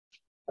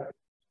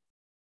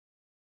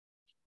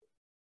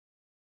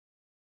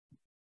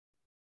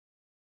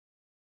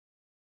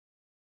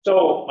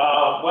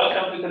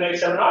Welcome to today's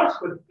seminars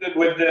with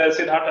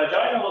Siddhartha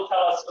Jain, who will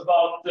tell us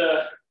about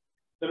the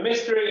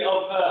mystery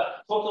of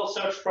total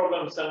search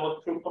problems and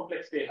what true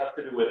complexity has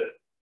to do with it,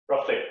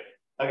 roughly.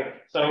 Okay,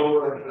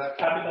 so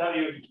happy to have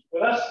you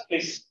with us.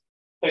 Please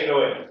take it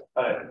away.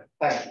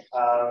 Thanks.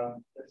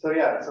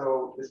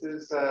 So this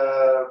is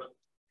about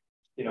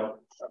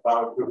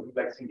true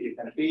complexity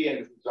TFNP, and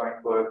this is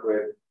joint work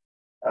with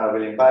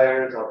William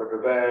Byers, Albert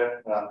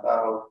Robert,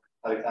 Rantau,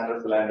 Alexander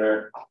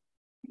Solander,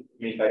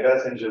 me,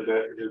 Faidas, and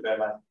Gilbert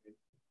Massi.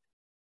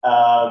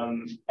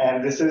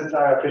 And this is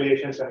our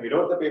affiliations when we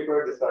wrote the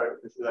paper.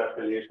 This is our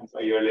affiliations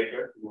a year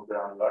later. We moved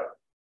around a lot.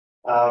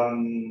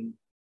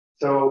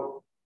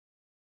 So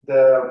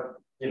the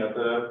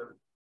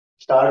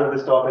start of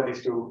this talk are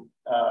these two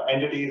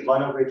entities,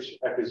 one of which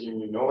I presume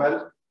you know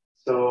well.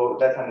 So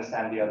let's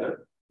understand the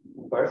other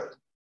first.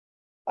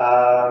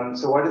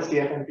 So what does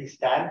TFNP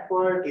stand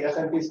for?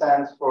 TFNP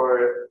stands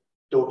for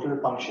Total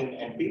Function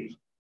NP.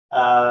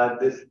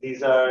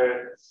 These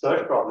are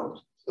search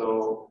problems,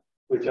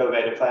 which are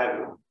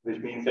verifiable, which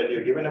means that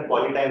you're given a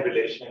polytime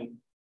relation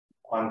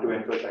on two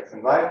inputs x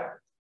and y,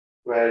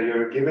 where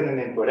you're given an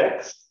input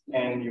x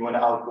and you want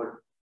to output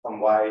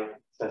some y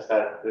such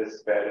that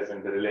this pair is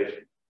in the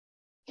relation.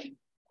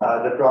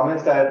 The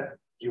promise that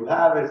you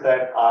have is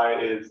that R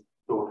is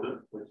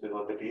total, which is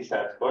what the T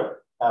stands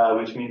for,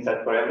 which means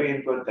that for every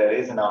input there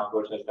is an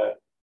output such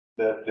that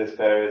this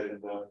pair is in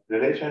the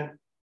relation.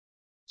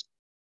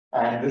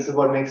 And this is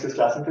what makes this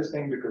class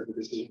interesting, because the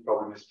decision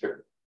problem is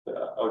trivial,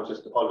 or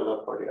just all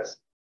without 40s.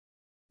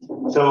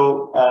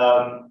 So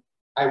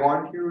I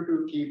want you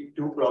to keep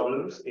two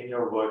problems in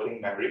your working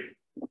memory.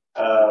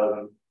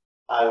 I'll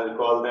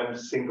call them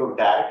sync of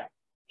DAG.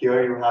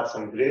 Here you have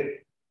some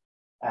grid,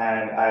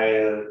 and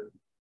I'll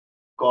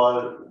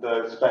call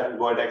the special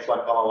word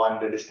x1, 1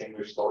 the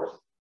distinguished source,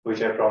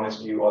 which I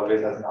promised you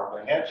always has an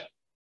outgoing edge.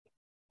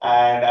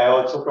 And I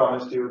also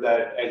promised you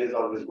that edges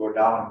always go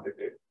down in the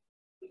grid.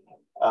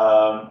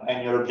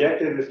 And your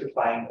objective is to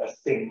find a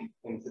sink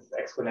in this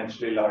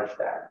exponentially large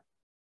DAG.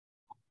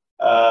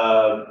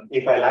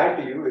 If I lie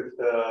to you, if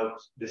the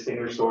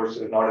distinguished source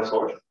is not a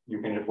source,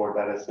 you can report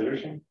that as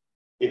solution.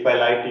 If I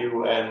lie to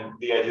you and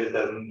the edges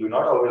do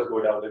not always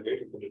go down the grid,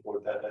 you can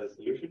report that as a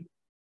solution.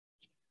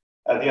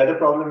 The other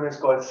problem is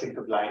called sync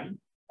of line.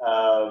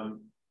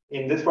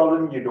 In this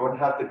problem, you don't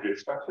have the grid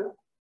structure.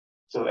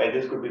 So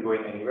edges could be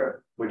going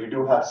anywhere, but you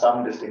do have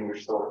some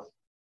distinguished source.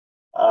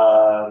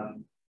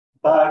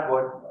 But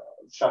what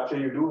structure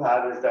you do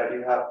have is that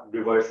you have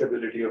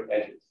reversibility of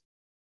edges.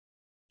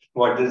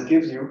 What this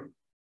gives you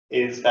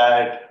is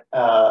that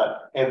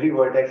every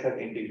vertex has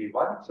integrity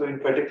 1. So in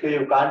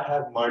particular, you can't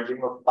have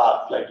merging of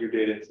paths like you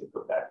did in sync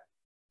of that.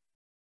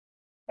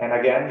 And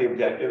again, the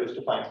objective is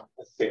to find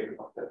a sync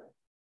of that.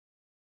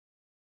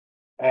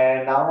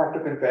 And now I have to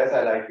confess,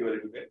 I like you a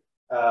little bit.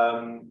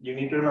 You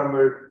need to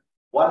remember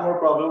one more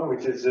problem,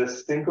 which is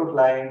just sync of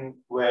line,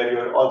 where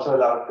you're also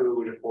allowed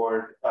to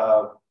report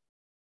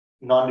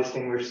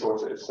non-distinguished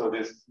sources. So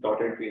this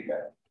dotted green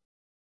guy.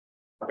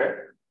 Okay.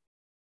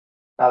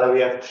 Now that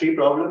we have three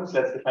problems,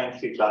 let's define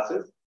three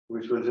classes,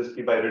 which will just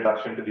be by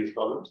reduction to these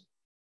problems.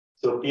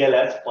 So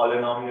PLS,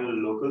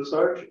 polynomial local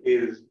search,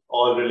 is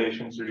all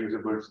relations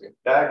reducible to same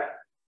DAG.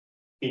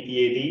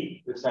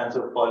 PPAD, which stands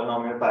for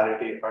polynomial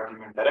parity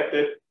argument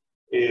directed,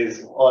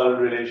 is all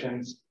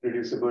relations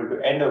reducible to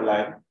end of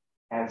line.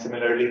 And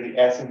similarly, the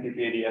S in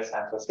PPADS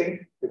stands for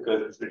sync,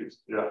 because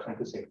it's reduction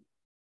to sync.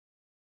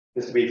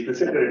 Just to be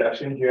explicit, the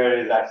reduction here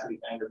is actually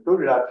kind of two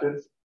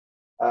reductions,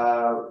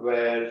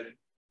 where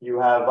you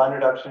have one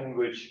reduction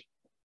which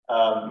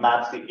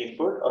maps the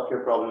input of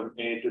your problem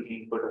A to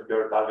the input of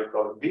your target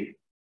problem B,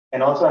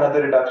 and also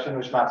another reduction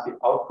which maps the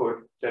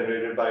output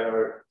generated by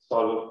your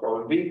solver of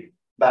problem B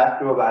back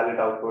to a valid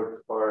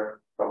output for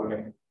problem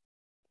A.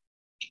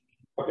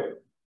 Okay.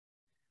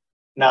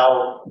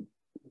 Now,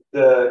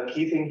 the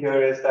key thing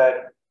here is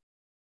that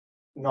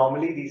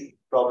normally these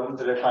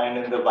problems are defined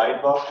in the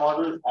white box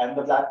model and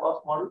the black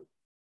box model.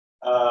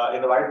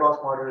 In the white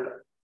box model,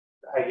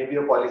 I give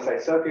you a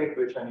poly-side circuit,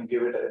 which when you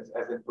give it as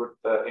input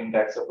the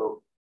index of a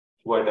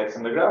vertex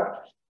in the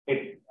graph,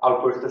 it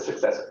outputs the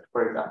successor,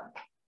 for example.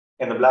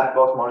 In the black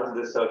box model,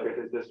 this circuit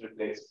is just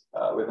replaced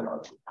with an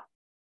output.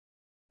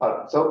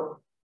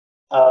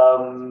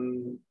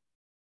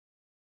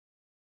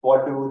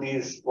 What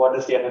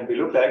does TFNP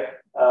look like?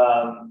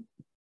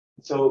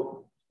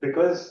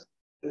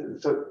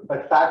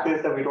 But fact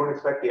is that we don't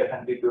expect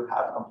TFNP to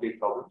have complete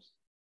problems,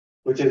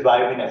 which is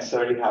why we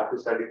necessarily have to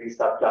study these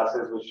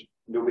subclasses which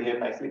do behave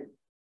nicely.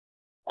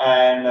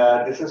 And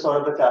this is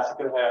sort of the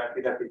classical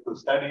hierarchy that people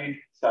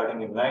studied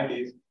starting in the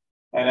 90s.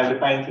 And I've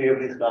defined three of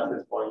these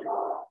classes for you.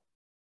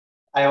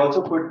 I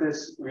also put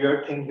this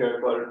weird thing here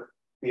called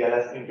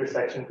PLS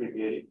intersection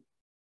PPAD.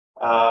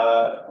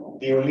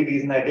 The only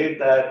reason I did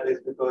that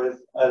is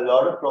because a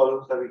lot of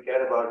problems that we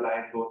care about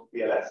lie in both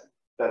PLS,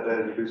 that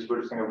are reducible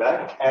to single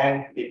DAG,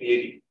 and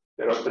PPAD.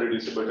 They're also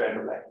reducible to end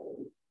of line.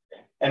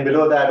 And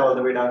below that, all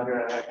the way down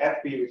here, I have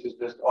FP, which is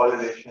just all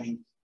relations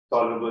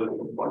solvable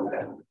in one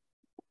time.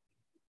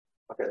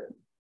 Okay.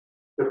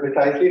 So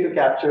precisely to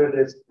capture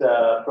this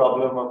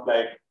problem of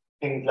like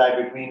things like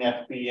between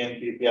FP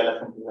and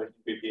PPLS and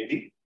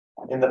PPAD,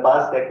 in the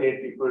past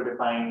decade, people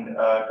defined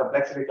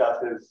complexity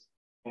classes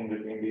in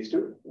between these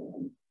two.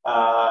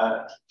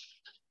 I'll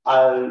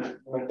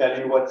tell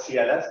you what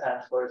CLS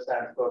stands for. It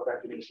stands for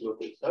continuous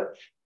local search.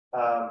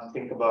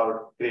 Think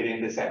about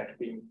gradient descent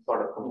being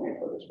sort of complete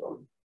for this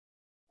problem.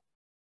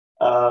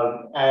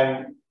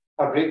 And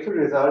a breakthrough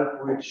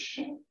result, which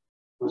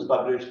was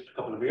published a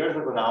couple of years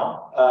ago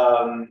now,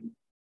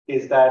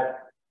 is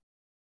that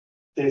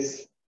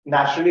this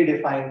naturally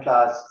defined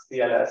class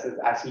CLS is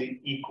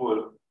actually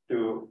equal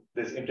to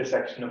this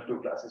intersection of two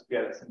classes,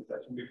 PLS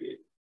intersection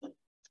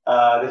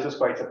PPA. This was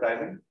quite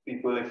surprising.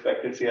 People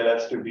expected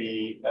CLS to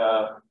be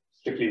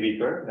strictly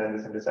weaker than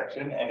this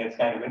intersection, and it's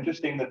kind of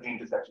interesting that the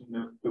intersection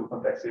of two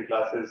complexity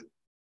classes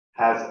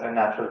has a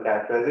natural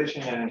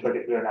characterization, and in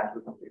particular, a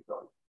natural complete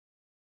problem.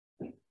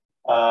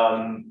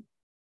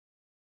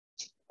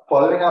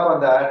 Following up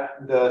on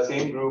that, the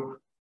same group,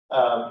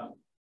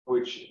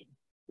 which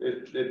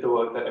is the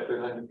work that I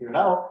presented to you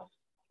now,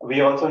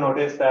 we also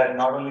noticed that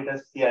not only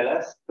does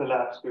CLS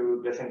collapse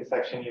to this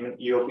intersection, even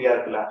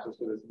EOPR collapses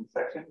to this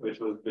intersection, which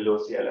was below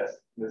CLS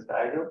in this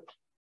diagram.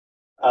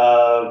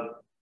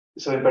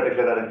 So in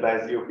particular, that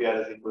implies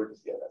EOPR is equal to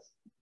CLS.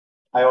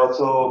 I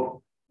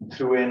also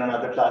threw in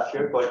another class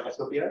here called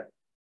SOPR.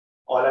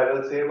 All I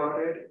will say about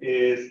it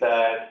is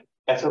that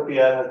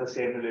SOPR has the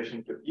same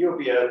relation to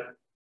EOPR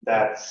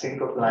that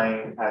sync of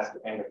line has to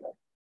end of line.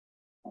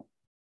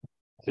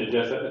 So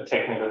just a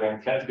technical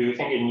thing. Do you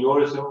think in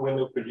your Zoom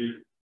window, could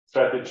you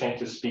try to change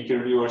the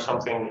speaker view or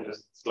something?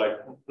 Just like,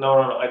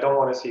 no, I don't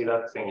want to see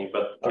that thingy,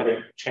 but can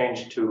you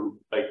change to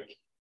like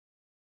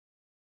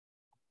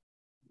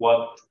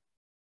what?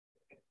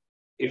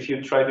 If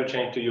you try to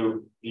change to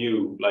your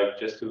view, like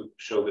just to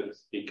show the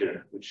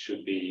speaker, which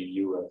should be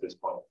you at this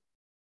point.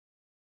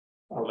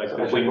 Like so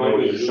the window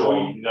you're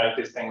showing, like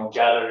this thing on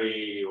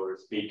gallery or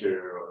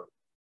speaker or.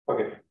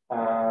 Okay.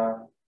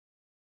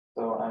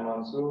 So I'm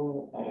on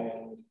Zoom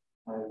and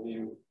my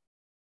view.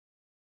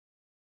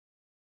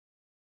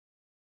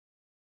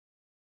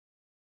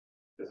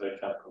 Because I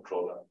can't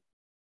control that.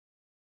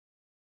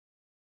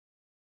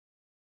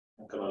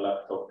 And on a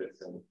laptop,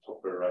 it's in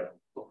top right.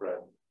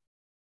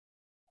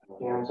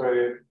 Yeah, I'm sorry.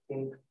 I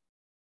think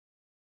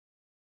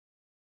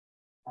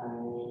I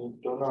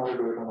don't know how to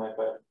do it on my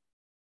iPad.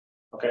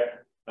 Okay.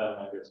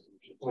 I guess.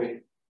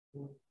 Wait.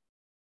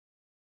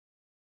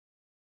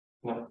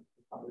 No.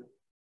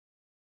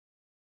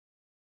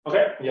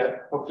 Okay. Yeah.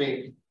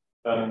 Hopefully.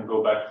 Then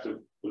go back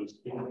to full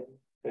screen.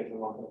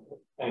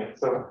 Anyway,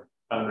 so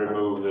and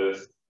remove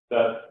this.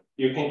 That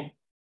you can,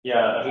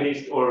 yeah, at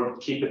least or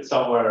keep it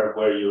somewhere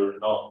where you're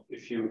not.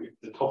 If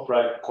the top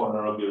right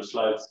corner of your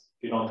slides,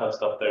 if you don't have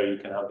stuff there, you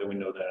can have the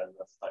window there, and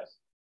that's nice.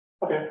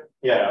 Okay.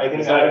 Yeah, I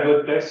think is that a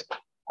good place?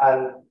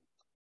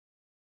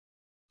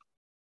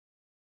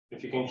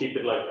 If you can keep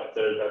it like up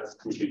there, that's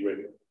completely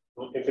great.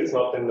 If it's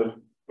not in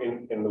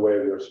the way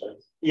of your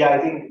slides. Yeah, I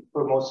think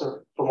for most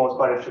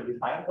part it should be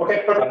fine.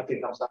 Okay, perfect.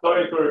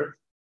 Sorry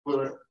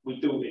we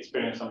do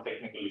experience some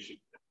technical issues.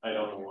 I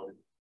don't know what it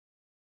is.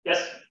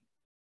 Yes.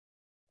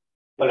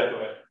 All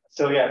right.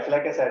 So yeah, so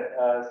like I said,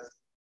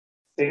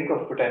 sync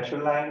of potential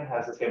line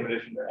has the same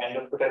relation to end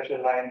of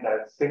potential line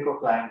that sync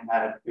of line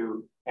had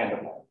to end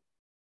of line.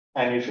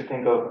 And you should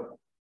think of,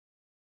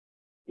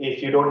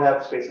 if you don't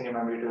have space in your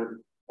memory to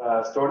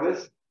store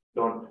this,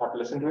 don't have to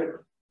listen to it.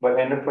 But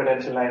end of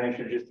potential line, you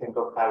should just think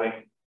of having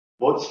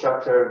both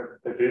structure,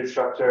 the grid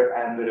structure,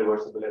 and the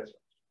reversible structure.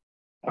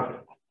 Okay.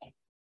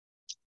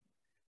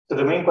 So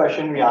the main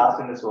question we asked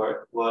in this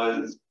work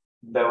was,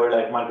 there were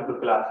like multiple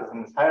collapses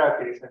in this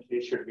hierarchy,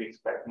 essentially, should we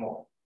expect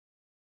more?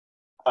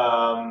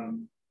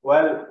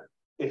 Well,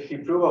 if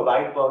you prove a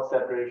white box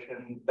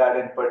separation, that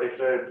in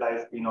particular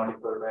implies P not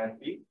equal to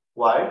NP.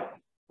 Why?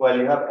 Well,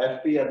 you have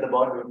FP at the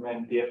bottom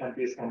and TFNP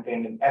is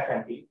contained in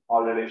FNP,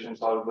 all relations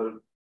solvable,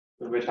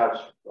 which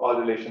have all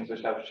relations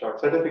which have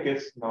short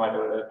certificates, no matter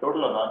whether they're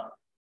total or not.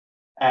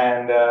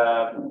 And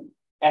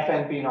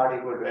FNP not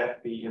equal to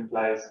FP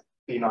implies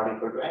P not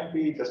equal to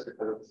NP just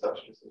because of the search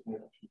decision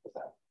reduction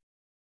percent.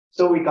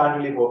 So we can't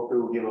really hope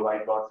to give a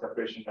white box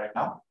separation right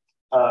now.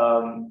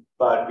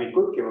 But we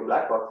could give a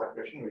black box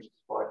separation, which is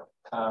what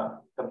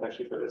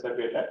complexity filters are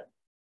great at.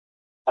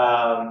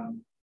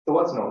 So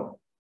what's known?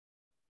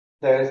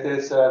 There's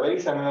this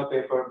very seminal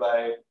paper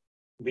by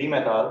Beam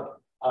et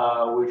al.,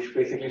 which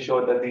basically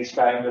showed that these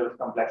triangle of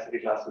complexity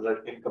classes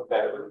are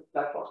incomparable with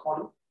black box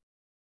model.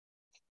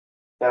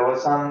 There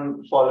was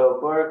some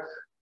follow-up work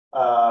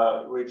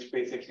which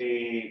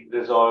basically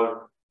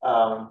resolved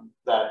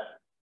that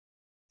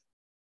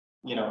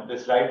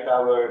this right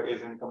tower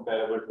is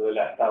incomparable to the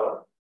left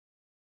tower.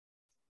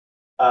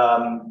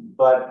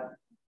 But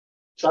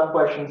some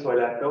questions were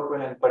left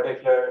open. In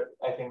particular,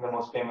 I think the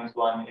most famous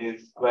one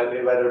is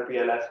whether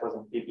PLS was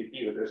in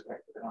PPP with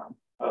respect to the norm,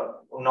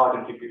 not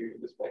in PPP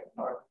with respect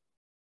to norm.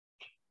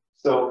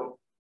 So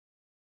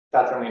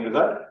that's our main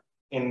result.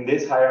 In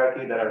this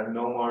hierarchy, there are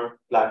no more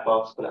black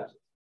box collapses.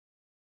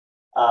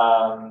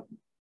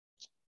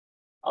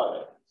 All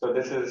right. So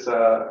this is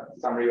a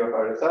summary of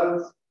our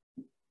results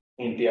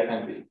in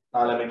TFNP.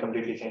 Now let me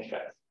completely change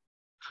tracks.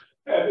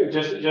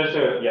 Just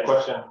a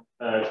question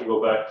to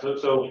go back.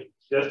 So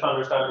just to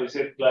understand, is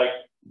it like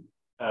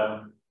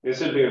this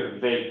will be a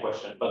vague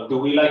question, but do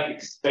we like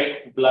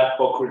expect black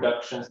box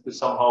reductions to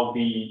somehow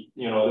be,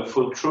 the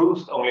full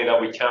truth, only that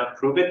we can't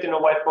prove it in a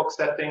white box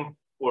setting,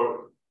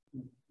 or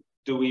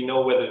do we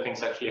know whether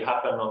things actually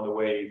happen on the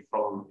way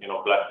from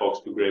black box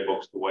to gray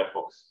box to white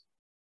box?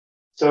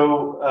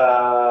 So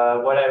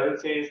what I will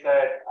say is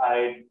that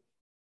I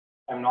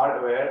am not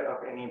aware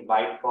of any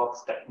white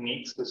box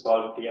techniques to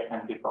solve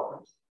TFNP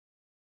problems.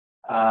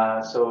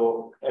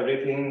 So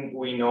everything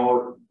we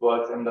know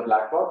works in the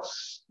black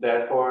box.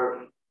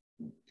 Therefore,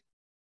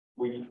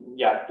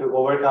 to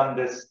overcome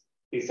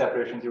these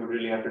separations, you would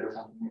really have to do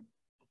something.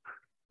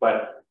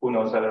 But who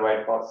knows whether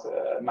white box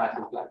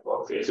matches black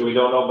box? Okay, so we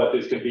don't know, but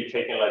this could be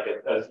taken like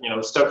as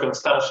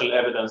circumstantial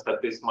evidence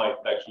that this might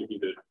actually be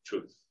the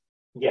truth.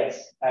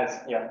 Yes,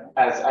 as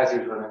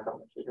usual in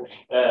computer.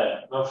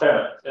 No, fair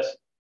enough. Yes.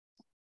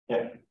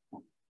 Yeah.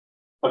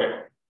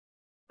 Okay.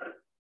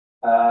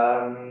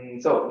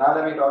 So now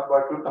that we talk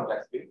about proof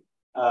complexity,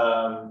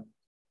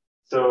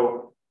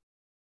 so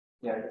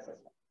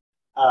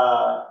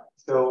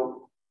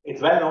it's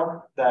well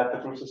known that the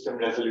proof system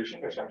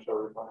resolution, which I'm sure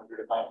we're going to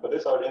define for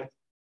this audience,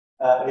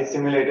 is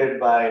simulated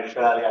by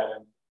Sherali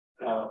Adams,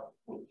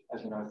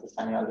 as you know, it's a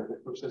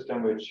semi-algebraic proof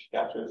system which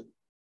captures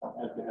some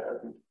LP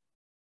hierarchy.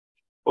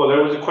 Well,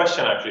 there was a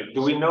question actually.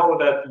 Do we know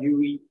that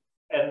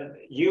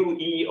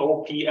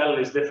UEOPL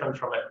is different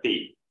from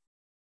FP?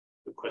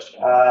 Good question.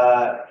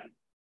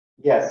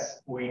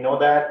 Yes, we know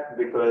that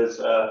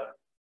because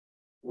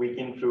we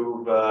can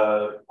prove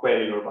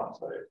query load bounds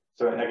for it.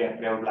 So again,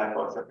 we have a black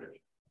box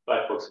separation.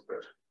 Black box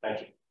separation.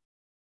 Thank you.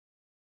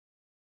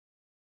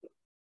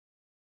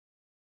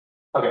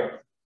 Okay.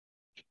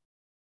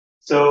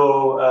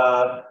 So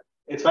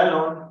it's well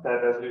known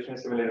that resolution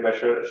is simulated by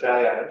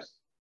Sherali Adams.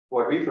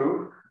 What we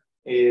prove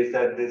is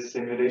that this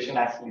simulation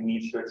actually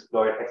needs to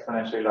exploit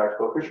exponentially large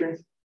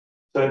coefficients.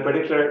 So in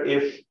particular,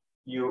 if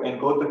you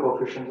encode the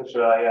coefficients of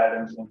Sherali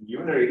Adams in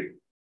unary,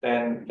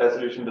 then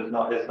resolution is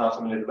not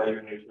simulated by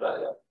unary Sherali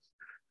Adams.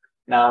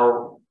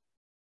 Now,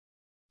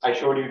 I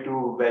showed you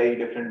two very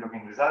different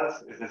looking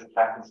results. Is this a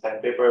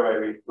Frankenstein paper where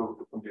we prove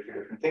two completely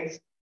different things?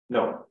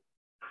 No.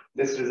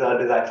 This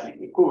result is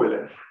actually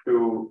equivalent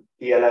to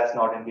TLS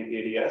not in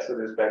PPADS, so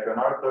this vector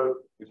and oracle,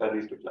 which are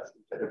these two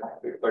classes that I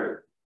defined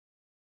earlier.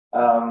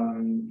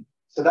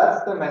 So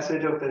that's the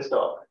message of this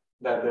talk,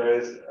 that there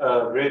is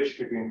a bridge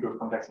between proof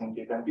complexity and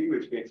TFNP,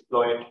 which we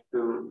exploit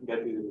to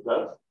get these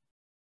results.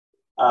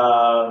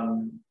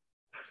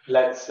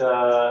 Let's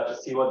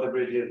see what the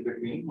bridge is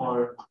between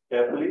more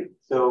carefully.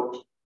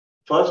 So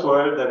first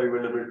word that we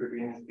will bridge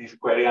between is these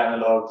query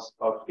analogs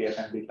of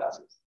TFNP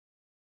classes.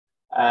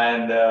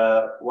 And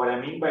what I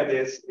mean by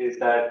this is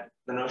that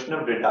the notion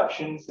of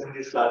reductions in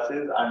these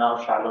classes are now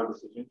shallow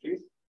decision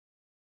trees.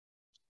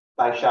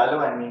 By shallow,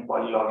 I mean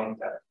polylog n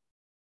type.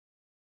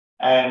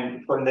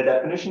 And from the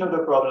definition of the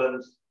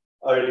problems,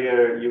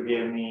 earlier you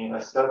gave me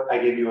I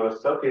gave you a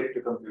circuit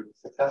to compute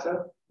the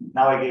successor.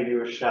 Now I gave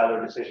you a shallow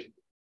decision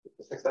with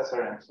the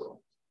successor and so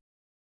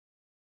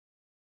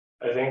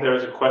on. I think there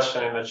is a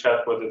question in the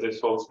chat whether this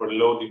holds for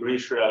low degree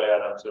Sherali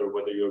Adams or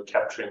whether you're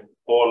capturing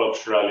all of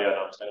Sherali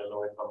Adams. I don't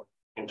know if I'm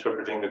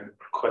interpreting the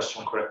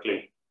question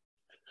correctly.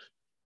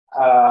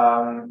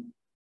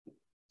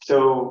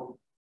 So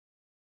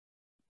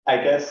I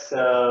guess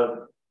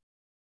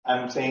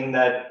I'm saying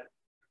that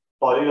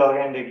polylog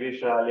n degree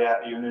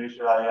unary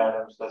Sherali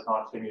Adams does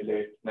not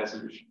simulate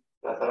resolution.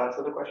 Does that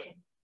answer the question?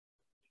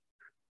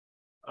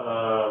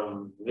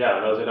 Yeah,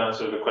 does it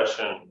answer the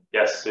question?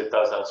 Yes, it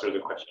does answer the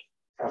question.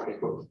 Okay,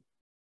 cool.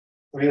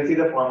 We'll see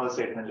the formal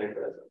statement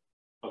later as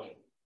well. Okay,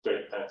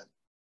 great, thanks.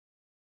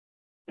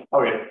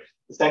 All right.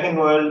 The second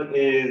word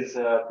is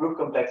proof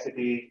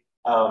complexity,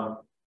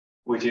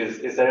 which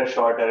is there a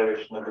short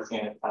derivation of the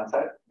CNF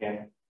concept?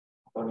 Again,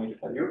 I don't need to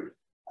tell you.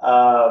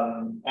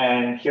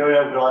 And here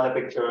I've drawn a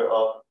picture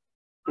of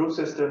proof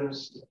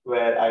systems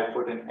where I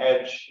put an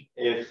edge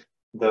if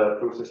the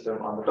proof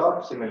system on the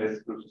top simulates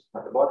the proof system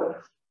at the bottom.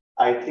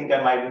 I think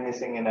I might be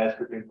missing an edge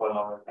between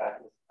polynomial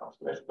calculus and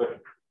calculus, but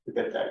you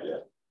get the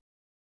idea.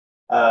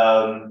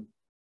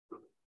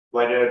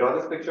 Why did I draw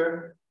this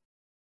picture?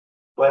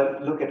 Well,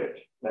 look at it.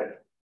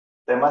 Like,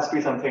 there must be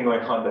something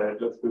going on there.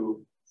 It looks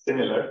too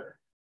similar.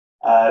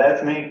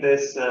 Let's make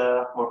this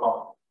more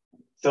common.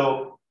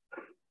 So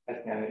I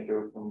think I need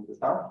to move this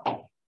now.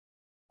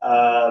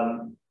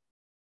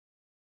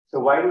 So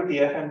why do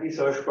TFNP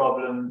search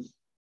problems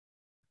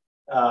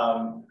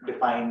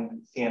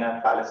define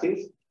CNF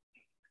fallacies?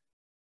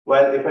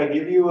 Well, if I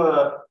give you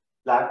a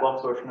black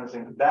box version of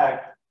single DAG,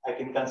 I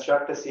can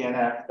construct a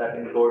CNF that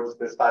encodes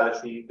this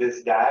fallacy.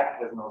 This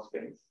DAG has no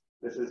strings.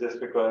 This is just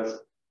because,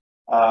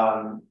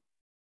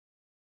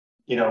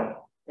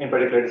 in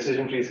particular,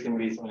 decision trees can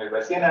be simulated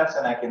by CNFs,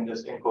 and I can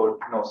just encode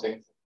no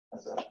strings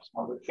as a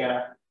small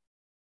CNF.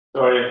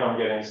 Sorry if I'm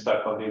getting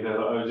stuck on details.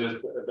 I was just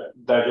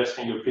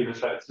digesting your previous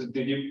slides. So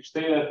did you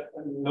say that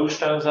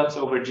Nullstellensatz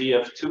over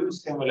GF2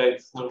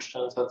 simulates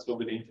Nullstellensatz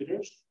over the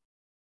integers?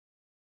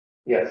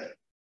 Yes.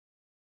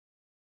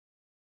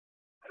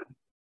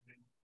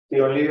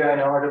 The only way I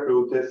know how to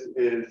prove this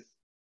is,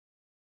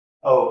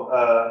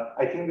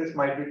 I think this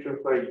might be true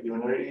for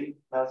unary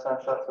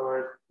Nullstellensatz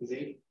over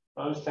Z.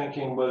 I was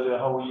thinking whether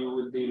how you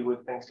would deal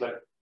with things like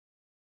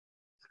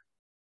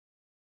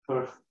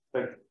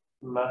perfect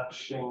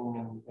matching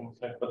and things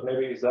like that. But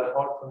maybe is that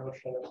hard for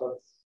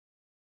Nullstellensatz?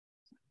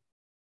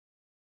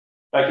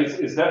 Like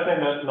it's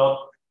definitely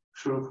not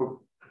true for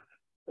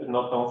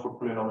not known for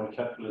polynomial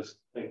calculus.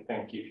 I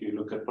think if you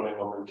look at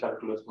polynomial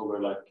calculus over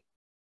like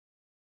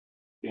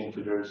the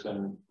integers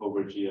and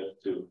over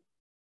GF2,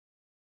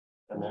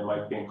 and they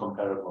might be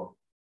incomparable.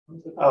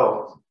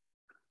 Oh,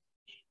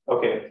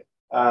 okay.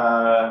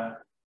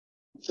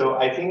 So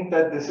I think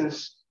that this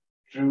is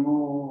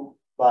true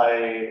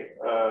by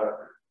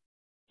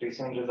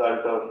recent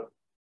result of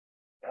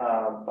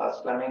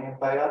Fleming and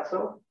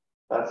Payazzo.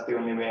 That's the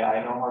only way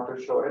I know how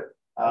to show it.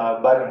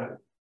 But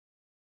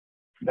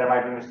there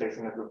might be mistakes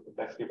in the proof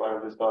complexity part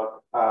of this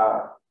talk.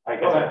 I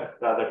guess I'd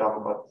rather talk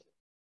about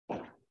this.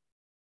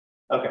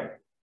 Okay.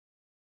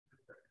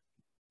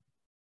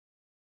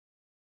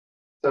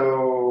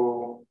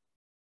 So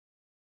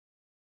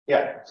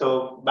yeah,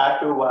 so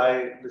back to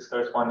why this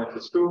correspondence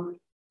is true.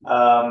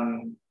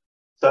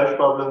 Search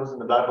problems in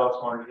the black box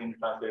model can be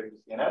translated to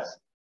CNS.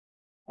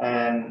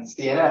 And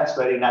CNS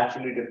very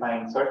naturally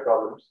defines search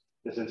problems.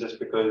 This is just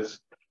because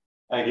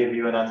I give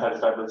you an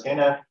unsatisfiable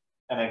CNF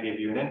and I give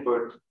you an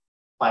input,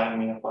 find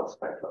me a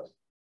falsified clause.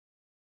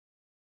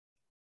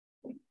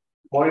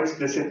 More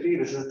explicitly,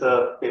 this is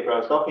the paper I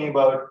was talking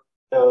about.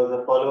 There was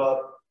a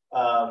follow-up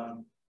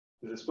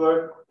to this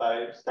work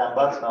by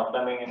Stambas,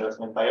 Fleming, and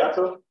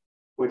Payazzo,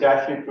 which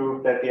actually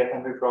proved that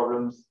TFNP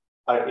problems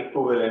are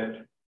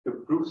equivalent to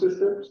proof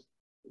systems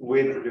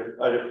with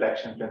a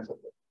reflection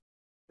principle.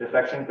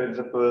 Reflection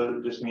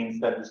principle just means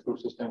that this proof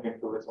system can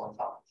prove its own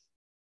samples.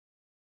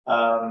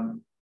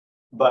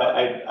 But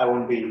I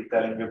won't be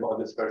telling you about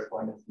this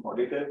correspondence in more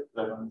detail, because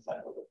I don't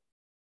understand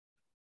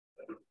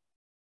it.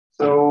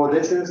 So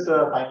this is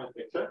the final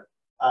picture.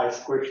 I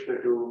squished the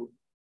two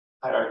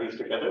hierarchies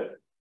together.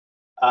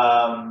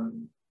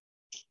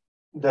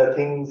 The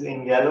things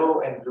in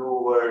yellow and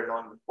blue were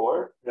known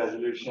before.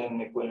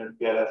 Resolution equivalent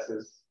to PLS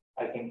is,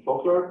 I think,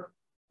 folklore.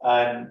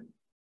 And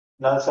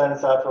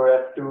Nullstellensatz or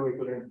F2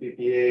 equivalent to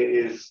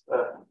PPA is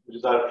a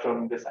result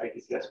from this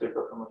ITCS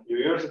paper from a few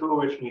years ago,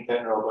 which Mika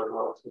and Robert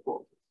were also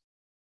quoted.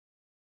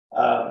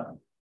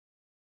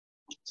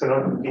 So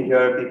note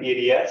here,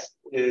 PPADS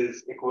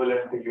is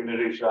equivalent to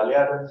unary Sherali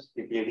Adams.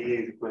 PPAD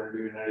is equivalent to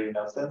unary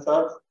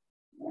Nullstellensatz.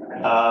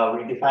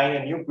 We define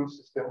a new proof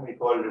system we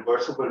call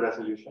reversible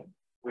resolution,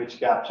 which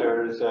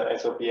captures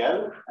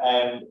SOPL,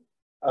 and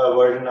a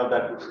version of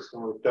that proof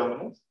system with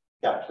terminals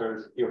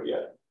captures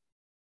UPL.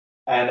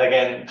 And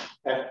again,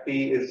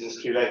 FP is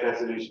just tree-like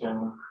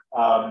resolution.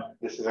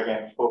 This is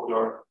again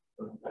folklore.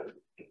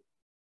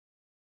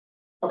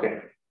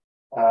 Okay.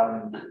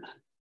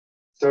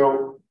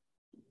 So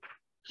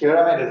here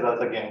are my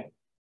results again.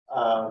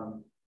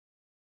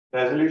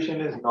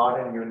 Resolution is not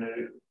in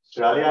unary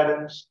Sherali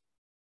Adams.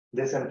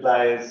 This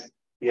implies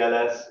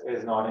PLS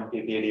is not in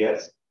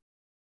PPADS.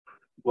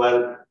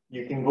 Well,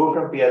 you can go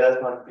from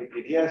PLS not in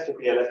PPADS to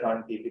PLS not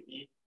in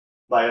PPP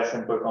by a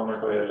simple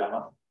combinatorial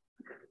lemma.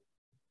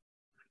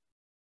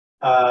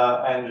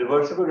 And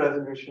reversible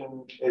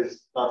resolution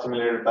is not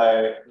simulated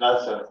by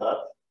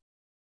Nullstellensatz.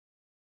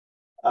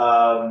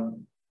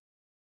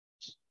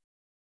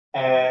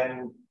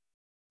 And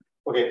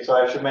okay, so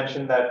I should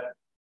mention that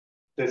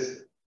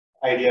this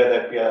idea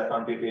that PLS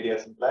not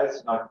PPADS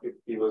implies not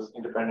PPP was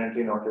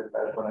independently noted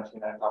by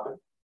Bonacina and Carbon.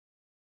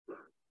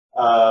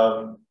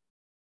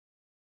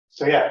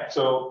 So yeah,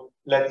 so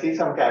let's see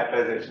some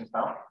characterizations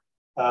now.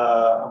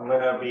 I'm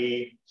going to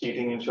be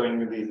cheating and showing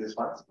you the easiest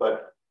ones,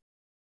 but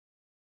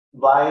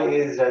why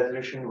is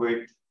resolution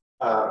with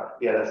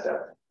PLS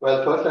depth?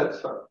 Well,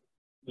 first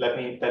let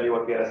me tell you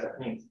what PLS depth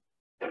means.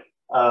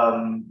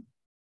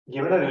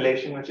 Given a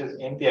relation which is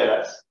in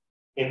PLS,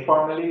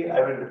 informally, I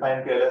will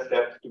define PLS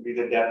depth to be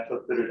the depth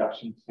of the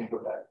reduction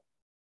synchrotile,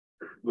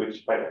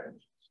 which by definition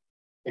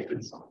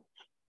exists.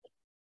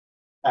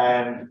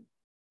 And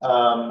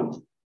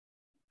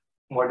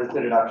what does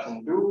the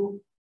reduction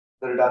do?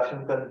 The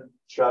reduction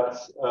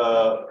constructs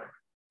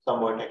some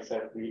vertex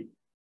set V.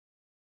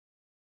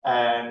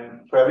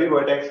 And for every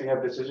vertex, we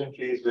have decision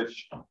trees,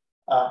 which,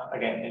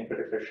 again, in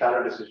particular,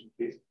 shallow decision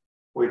trees,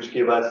 which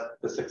give us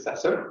the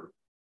successor.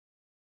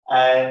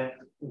 And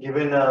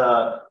given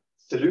a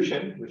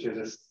solution, which is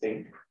a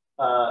sink,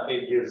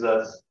 it gives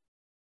us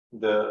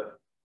the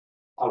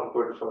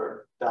output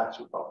for the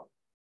actual problem,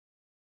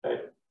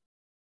 right?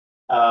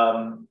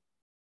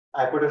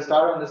 I put a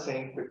star on the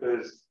sink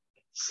because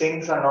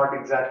sinks are not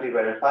exactly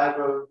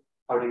verifiable.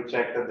 How do you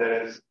check that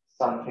there is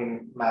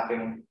something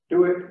mapping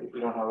to it if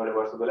you don't have a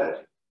reversible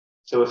edge?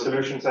 So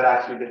solutions are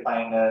actually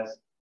defined as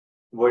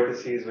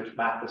vertices which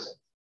map to sinks.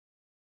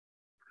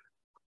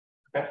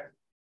 Okay,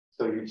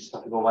 so you just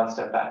have to go one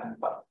step back in the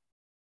path.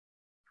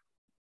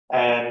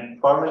 And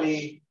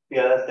formally,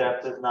 PLS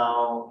depth is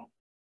now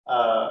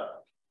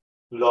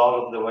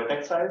log of the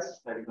vertex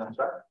size that you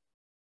construct,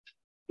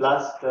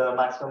 plus the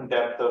maximum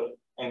depth of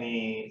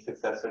any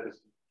successor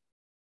distance.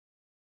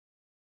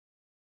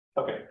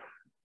 Okay,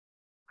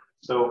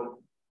 so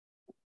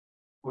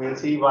we'll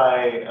see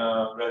why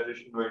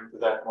resolution width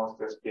is at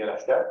most as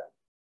PLS depth.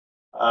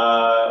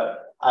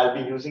 I'll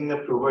be using the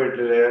prover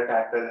layer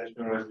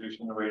characterization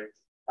resolution width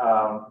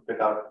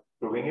without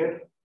proving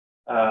it.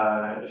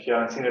 If you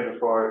haven't seen it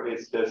before,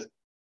 it's just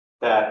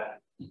that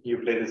you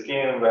play this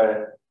game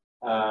where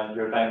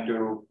you're trying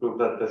to prove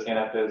that the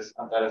CNF is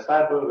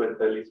unsatisfiable with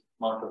the least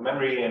amount of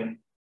memory, and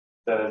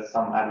there's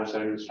some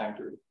adversary who's trying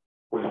to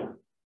pull you.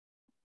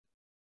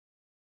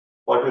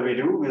 What will we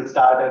do? We'll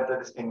start at the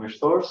distinguished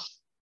source,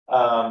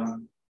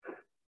 and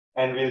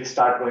we'll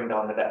start going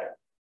down the DAG.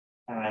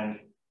 And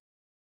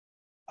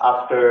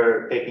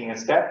after taking a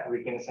step,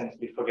 we can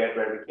essentially forget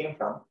where we came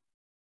from.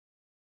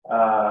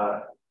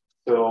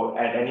 So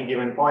at any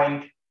given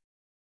point,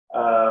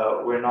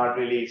 we're not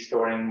really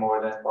storing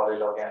more than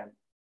polylog n,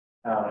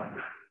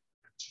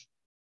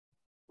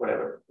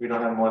 whatever. We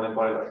don't have more than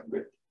polylog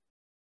width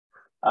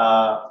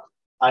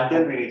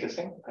until we reach a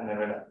sink, and then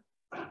we're done.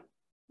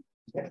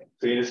 Okay.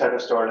 So you just have to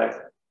store like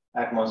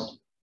at most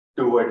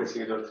 2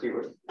 vertices or 3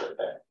 vertices.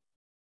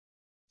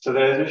 So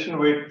the resolution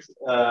width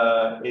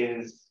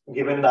is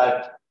given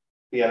that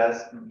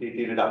PLS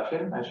DT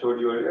reduction I showed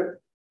you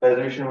earlier.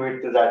 Resolution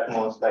width is at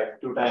most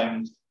like 2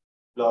 times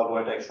log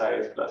vertex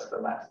size plus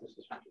the max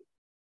resolution.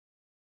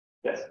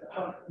 Yes.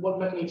 What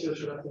magnitude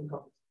should I think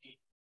of?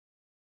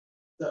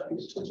 That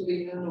is 2 to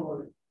the n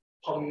or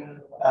poly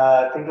n?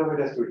 Think of it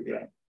as 2 to the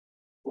n.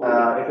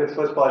 If it's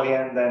first poly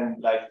n, then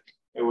like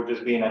it would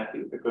just be an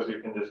FP because you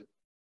can just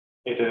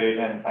iterate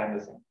and find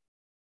the same.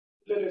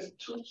 If it is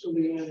 2 to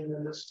the n,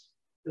 then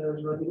the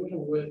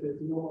resolution width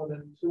is no more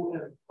than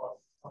 2n plus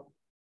something.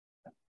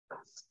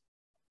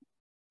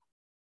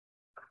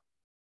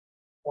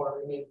 Or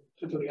we need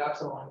 2 to the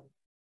epsilon.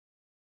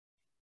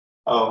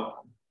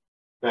 Oh,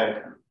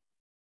 right.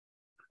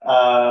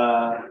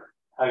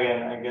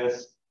 Again, I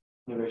guess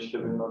maybe I should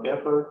have been more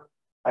careful.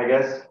 I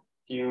guess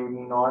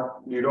you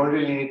don't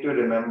really need to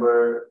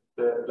remember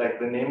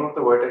the name of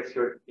the vertex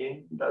you're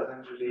in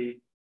doesn't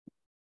really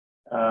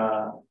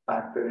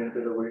factor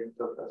into the width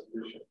of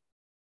resolution.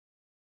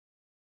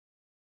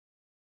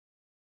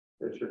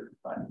 It should be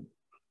fine.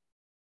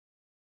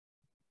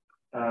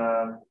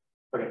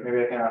 Okay,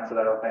 maybe I can answer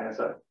that offline as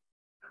well.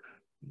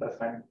 That's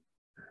fine.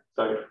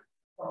 Sorry.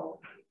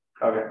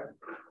 Okay.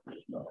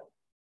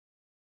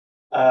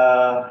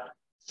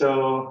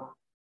 So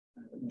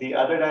the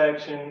other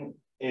direction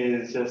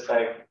is just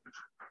like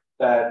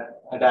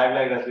that a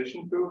DAG-like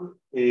resolution proof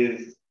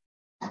is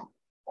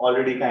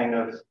already kind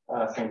of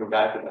a single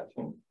DAG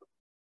reduction.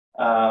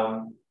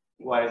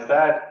 Why is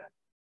that?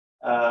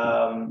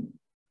 I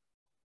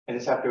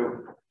just have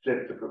to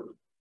flip the proof,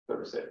 so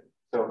to say.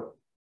 So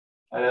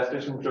a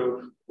resolution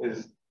proof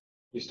is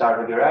you start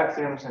with your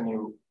axioms and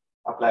you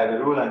apply the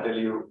rule until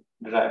you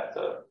derive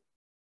the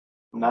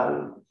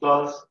null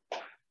clause.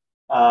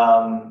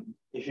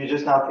 If you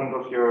just now think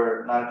of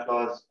your null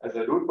clause as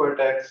a root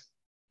vertex,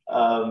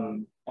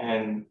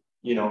 and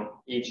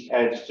each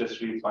edge just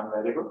reads one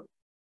variable,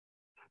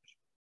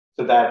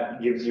 so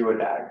that gives you a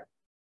DAG,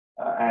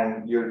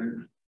 and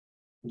you're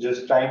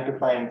just trying to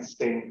find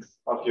sinks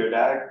of your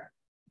DAG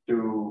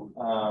to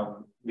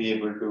be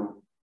able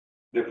to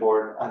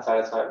report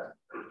unsatisfied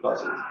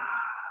clauses.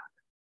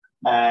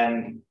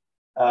 And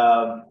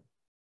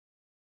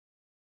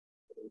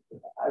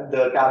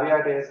the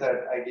caveat is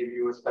that I give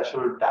you a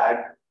special DAG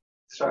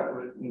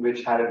structure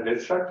which had a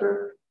grid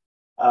structure.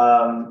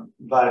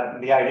 But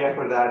the idea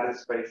for that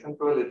is very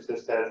simple. It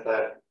just says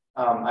that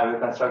I will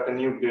construct a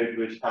new grid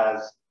which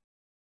has,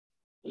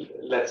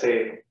 let's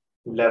say,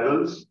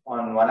 levels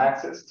on one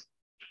axis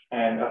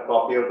and a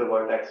copy of the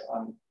vertex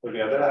on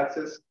the other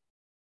axis.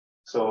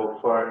 So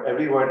for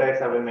every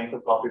vertex, I will make a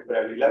copy for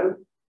every level.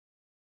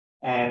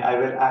 And I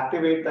will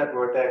activate that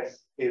vertex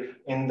if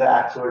in the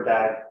actual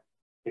DAG,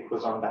 it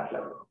goes on that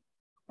level.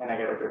 And I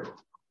get a grid.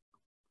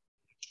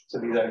 So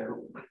these are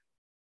two.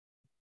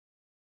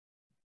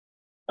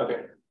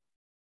 Okay.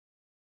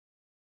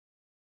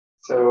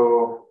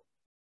 So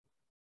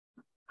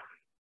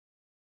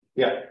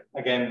yeah,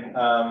 again,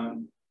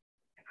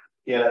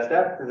 PLS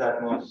depth is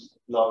at most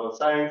log of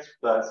size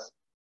plus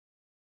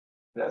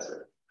that's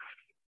it.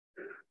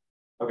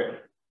 Okay.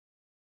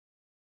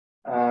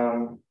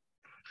 Let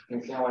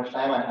me see how much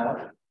time I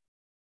have.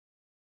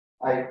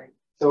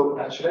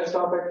 So should I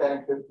stop at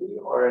 10:50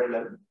 or at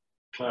 11?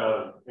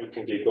 You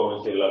can keep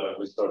going till 11.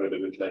 We started a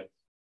bit late.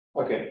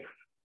 Okay.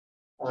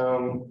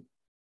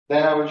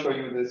 Then I will show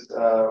you this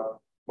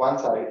one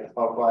side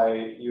of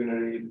my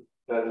unary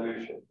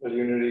resolution. The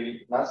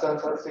unary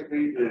Nullstellensatz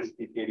degree is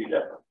PPAD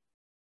depth.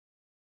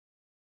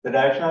 The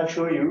direction I'll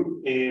show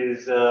you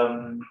is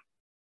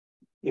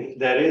if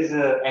there is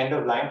an end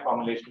of line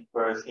formulation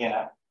for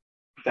CNF,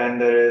 then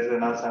there is a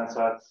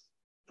Nullstellensatz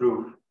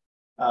proof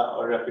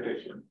or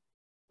reputation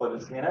for the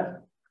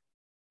CNF.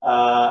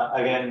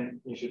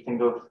 Again, you should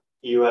think of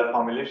EUL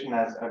formulation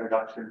as a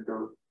reduction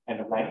to end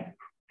of line.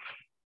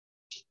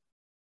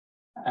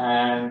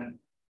 And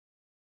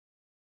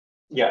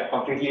yeah,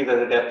 concretely,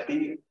 there's a depth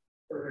T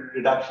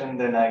reduction,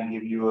 then I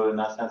give you a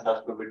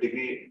Nullstellensatz with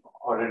degree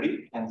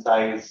already, and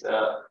size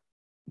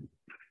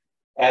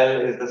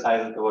L is the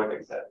size of the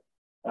vertex set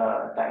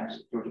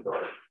times 2 to the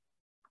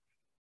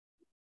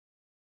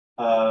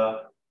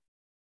order.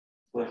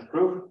 Let's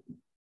proof.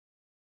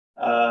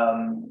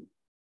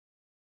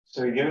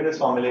 So you're given this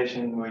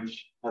formulation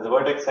which has a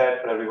vertex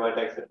set. For every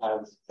vertex, it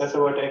has a successor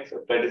vertex,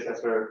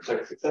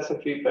 a successor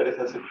tree,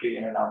 predecessor tree,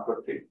 and an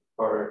output tree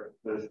for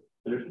this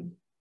solution.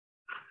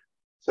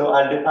 So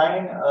I'll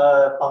define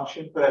a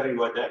function for every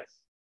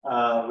vertex,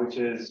 which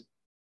is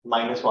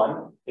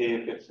 -1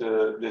 if it's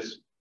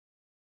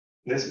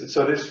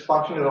so this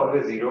function is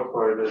always 0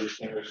 for the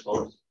distinguished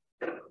source.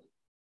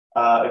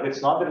 If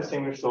it's not the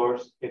distinguished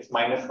source, it's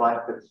 -1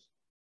 if it's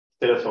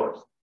still a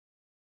source.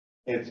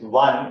 It's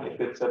 1 if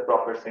it's a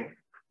proper sink.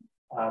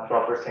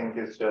 Proper sink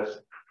is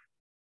just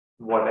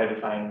what I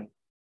define.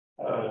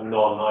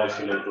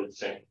 Non-isolated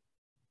sink.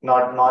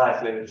 Not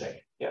non-isolated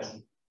sink,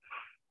 yes.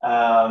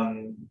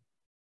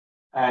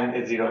 And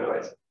it's 0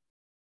 otherwise.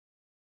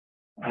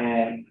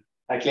 And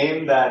I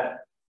claim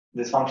that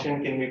this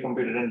function can be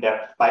computed in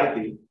depth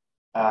 5D.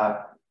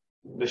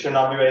 This should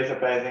not be very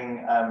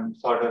surprising. I'm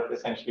sort of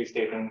essentially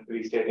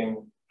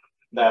restating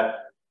that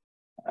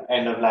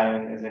end of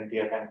line is in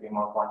TFNP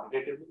more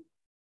quantitatively.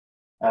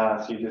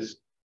 So you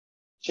just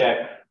check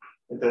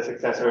the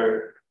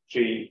successor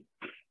tree,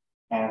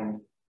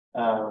 and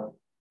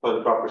for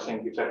the proper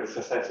sink, you check the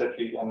successor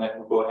tree, and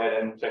then go ahead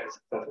and check the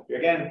successor tree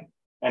again,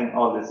 and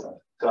all this stuff.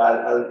 So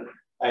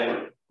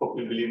I hope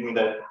you believe me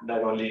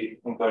that only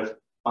incurs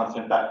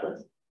constant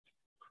factors.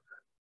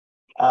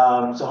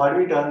 So how do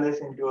we turn this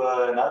into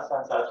a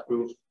Nullstellensatz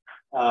proof?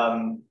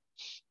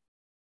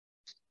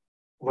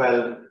 Well,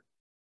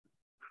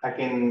 I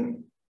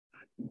can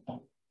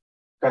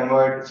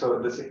convert, so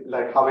this is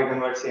like how we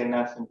convert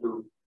CNFs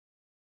into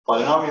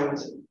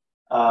polynomials.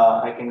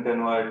 I can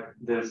convert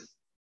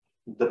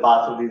the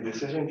path of these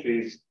decision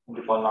trees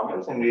into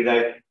polynomials and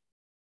rewrite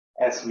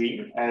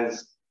SV as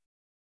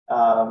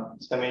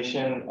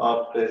summation of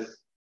this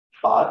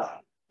path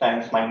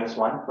times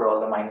 -1 for all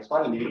the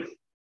 -1 leaves,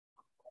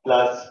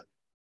 plus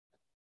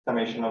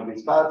summation of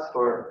these paths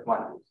for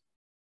 1 leaf.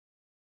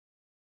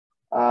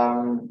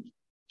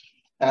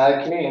 And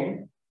I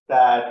claim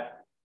that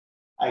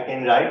I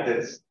can write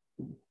this,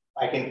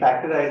 I can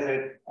factorize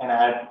it and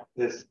add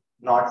this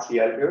not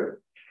CL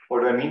here.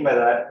 What do I mean by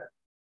that?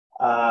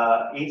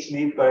 Each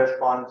leaf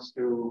corresponds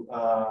to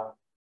a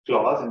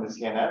clause in the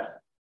CNF.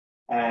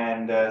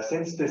 And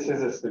since this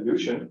is a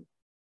solution,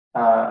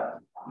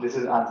 this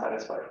is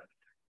unsatisfied.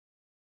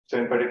 So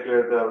in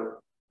particular, the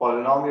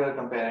polynomial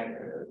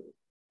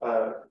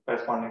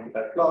corresponding to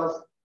that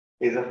clause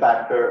is a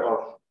factor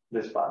of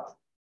this path.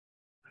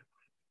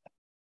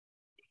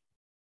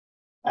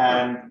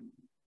 And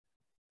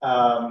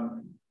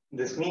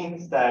this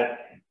means that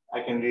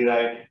I can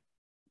rewrite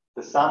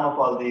the sum of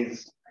all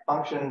these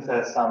functions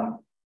as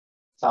sum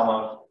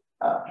of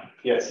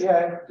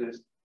PSCI,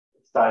 just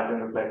starting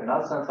to look like a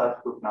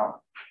Nullstellensatz proof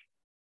now.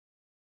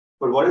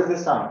 But what is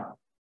this sum?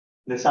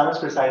 The sum is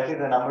precisely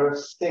the number of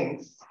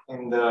sinks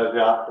in the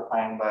graph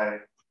defined by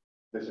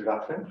this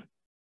reduction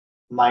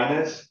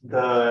minus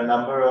the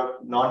number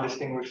of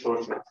non-distinguished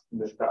sources in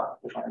this graph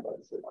defined by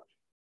this reduction,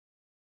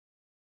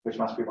 which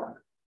must be 1.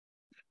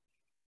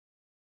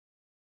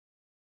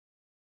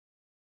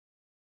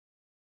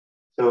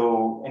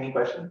 So, any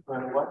questions for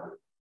anyone?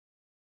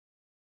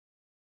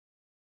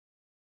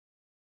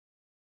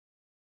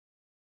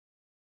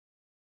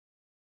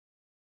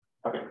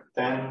 Okay,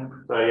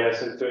 then. So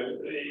yes,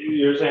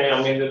 you're saying,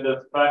 I mean,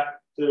 the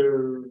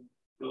factor,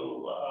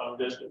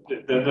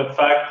 the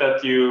fact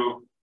that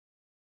you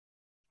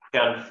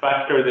can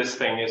factor this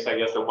thing is, I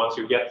guess, that once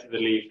you get to the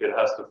leaf, it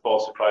has to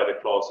falsify the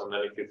clause, and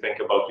then if you think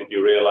about it,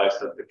 you realize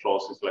that the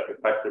clause is like a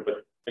factor.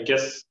 But I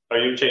guess, are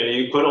you changing?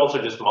 You could also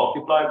just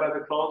multiply by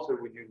the clause, or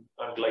would you?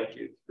 I'd like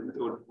you.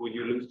 Would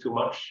you lose too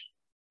much?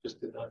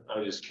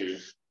 I'm just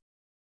curious.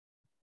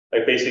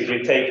 Like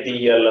basically take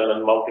DL and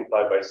then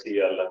multiply by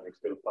CL, and you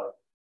still find.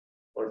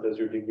 Or does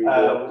your degree?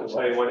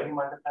 Sorry, what did you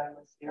multiply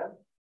by CL?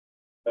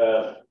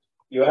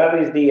 You have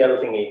this DL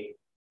thingy.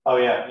 Oh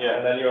yeah, yeah.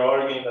 And then you're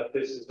arguing that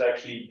this is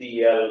actually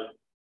DL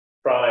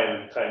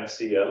prime times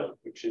CL,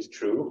 which is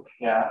true.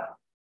 Yeah.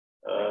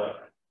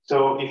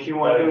 So if you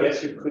want to, I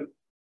guess you could.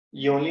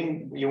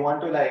 You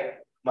want to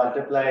like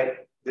multiply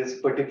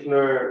this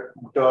particular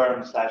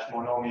term slash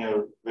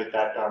monomial with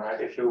that term, right?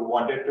 If you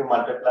wanted to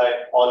multiply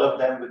all of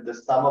them with the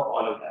sum of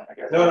all of them, I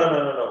guess.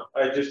 No.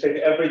 I just take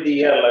every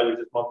DL, I would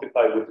just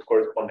multiply with the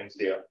corresponding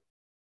CL.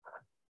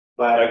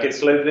 But like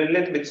it's a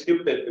little bit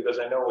stupid because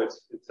I know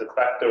it's a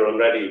factor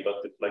already, but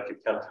it's like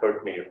it can't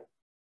hurt me.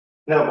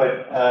 No,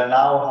 but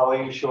now how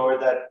are you sure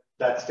that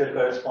that still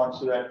corresponds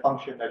to that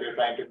function that you're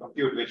trying to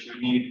compute, which you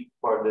need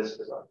for this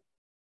result?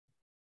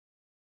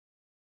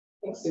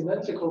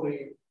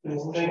 Semantically, we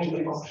won't change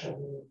the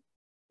function.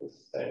 It's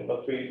the same,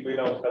 but we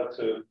don't have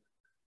to.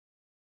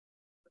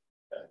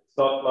 It's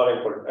not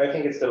important. I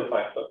think it's still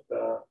fine, but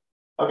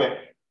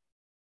okay.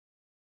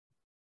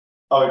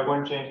 Oh, it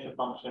won't change the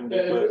function.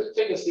 Yeah, if we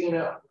take a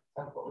CNF,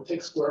 for example, we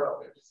take square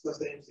of it, it's the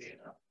same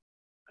CNF.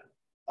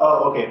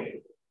 Oh,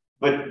 okay.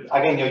 But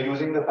again, you're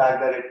using the fact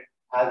that it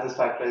has this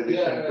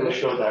factorization to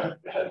show that.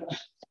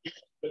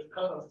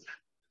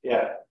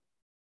 Yeah.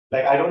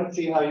 Like, I don't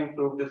see how you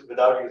prove this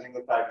without using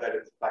the fact that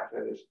it's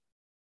factorization.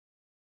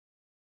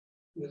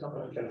 We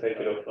can take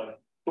it offline.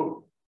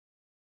 Cool.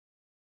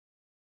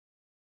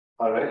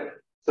 All right.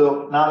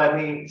 So now let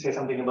me say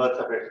something about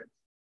separation.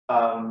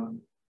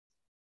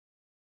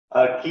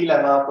 A key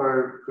lemma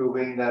for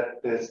proving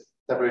that this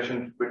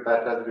separation with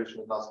that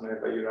resolution is not similar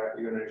by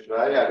unary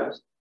Sherali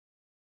Adams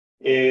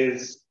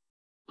is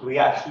we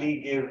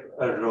actually give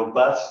a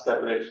robust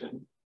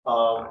separation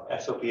of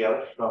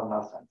SOPL from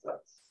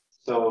Nullstellensatz.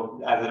 So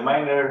as a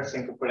reminder,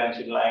 sync of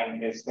potential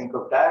line is sync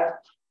of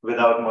that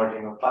without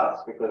merging of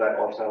paths because I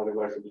also have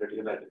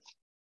reversibility like this.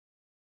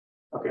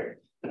 Okay.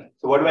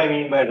 So what do I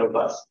mean by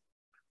robust?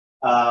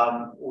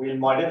 We'll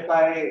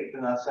modify the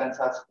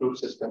Nullstellensatz proof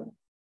system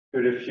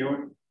to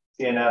refute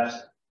CNFs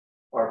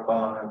or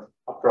polynomials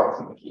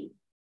approximately.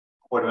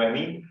 What do I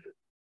mean?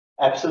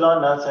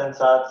 Epsilon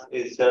Nullstellensatz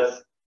is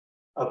just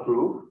a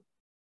proof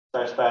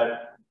such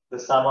that the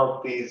sum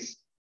of these,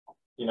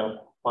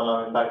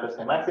 polynomial factors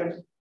and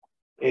maxims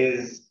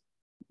is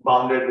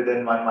bounded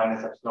within 1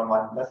 minus epsilon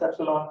 1 plus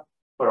epsilon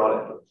for all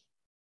inputs.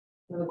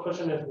 And the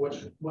question is,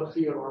 what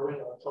field are we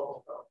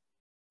talking about?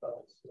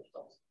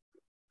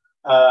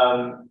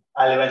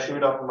 I'll eventually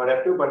be talking about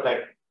F2, but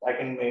like I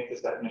can make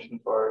this definition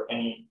for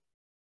any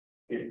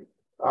field.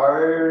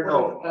 Or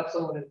no.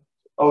 Epsilon.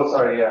 Oh,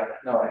 sorry. Yeah.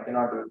 No, I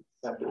cannot do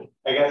F2.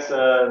 I guess.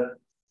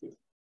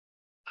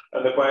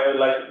 The point,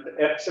 like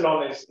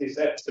epsilon is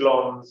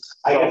epsilon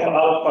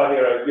alpha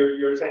here.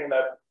 You're saying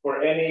that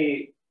for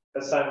any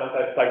assignment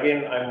I plug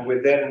in, I'm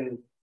within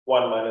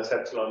 1 minus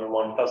epsilon and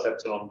 1 plus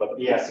epsilon, but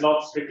it's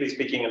not strictly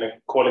speaking an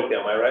equality,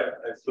 am I right?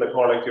 It's like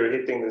more like you're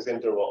hitting this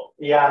interval.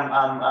 Yeah,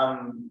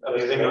 I'm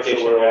using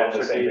notation where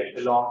it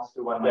belongs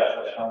to 1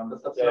 minus epsilon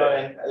plus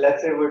epsilon, and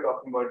let's say we're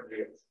talking about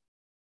reals.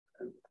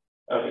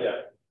 Okay.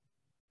 Yeah.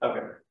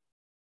 Okay.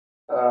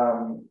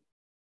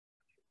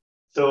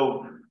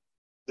 So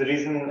the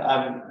reason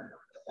I'm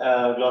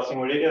glossing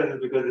over details is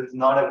because it's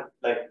not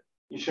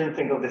you shouldn't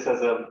think of this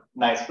as a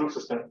nice proof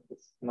system.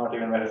 It's not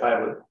even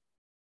verifiable.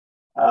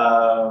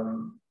 But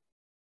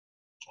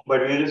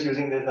we're just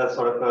using this as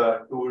sort of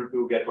a tool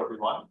to get what we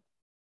want.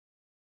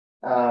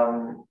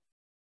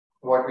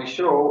 What we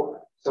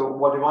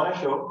want to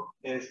show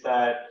is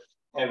that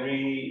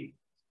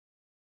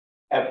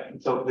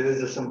so this is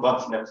just some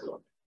constant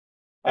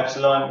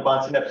epsilon.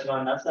 Constant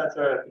epsilon Nullstellensatz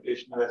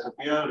replication of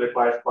SOPL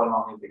requires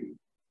polynomial degree.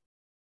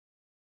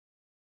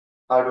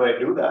 How do I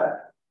do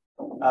that?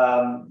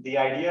 The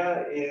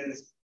idea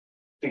is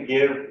to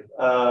give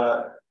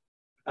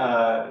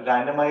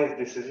randomized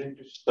decision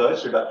to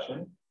search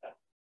reduction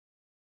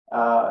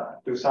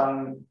to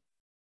something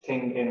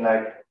in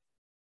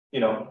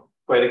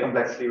query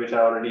complexity, which I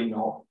already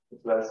know,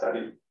 it's well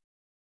studied.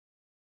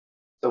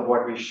 So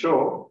what we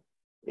show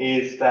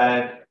is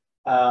that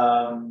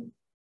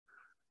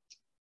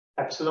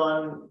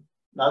epsilon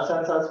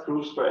Nullstellensatz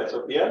proofs for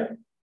SOPL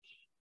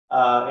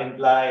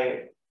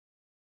imply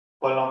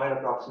polynomial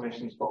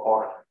approximations for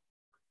OR,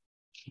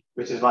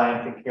 which is why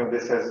I'm thinking of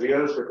this as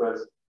reals,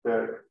 because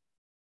the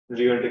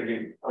real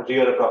degree or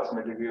real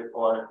approximate degree of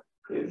OR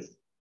is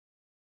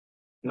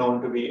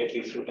known to be at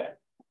least 210.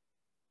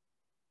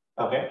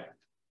 Okay.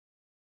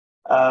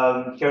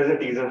 Here's a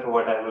teaser for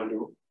what I will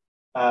do.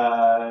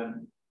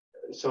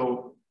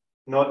 So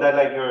note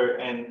that you're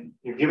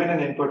given an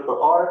input for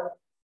OR,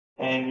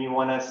 and you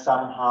want to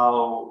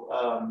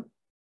somehow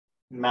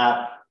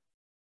map.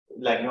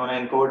 You want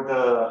to encode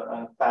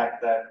the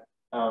fact that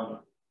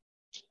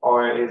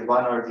OR is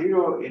 1 or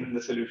 0 in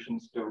the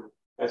solutions to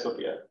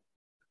SOPL.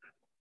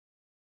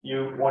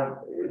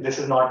 This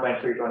is not meant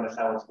for you to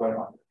understand what's going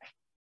on.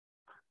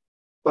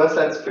 First,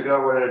 let's figure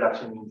out what a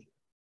reduction means.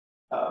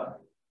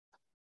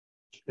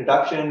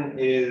 Reduction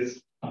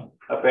is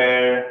a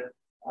pair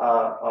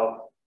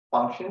of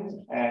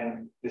functions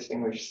and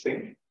distinguished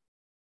sync.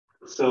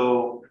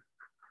 So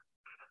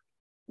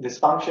this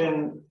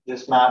function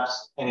just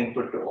maps an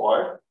input to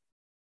OR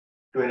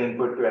to an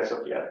input to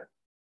SOPL.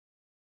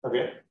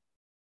 Okay.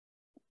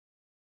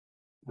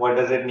 What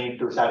does it need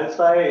to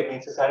satisfy? It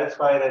needs to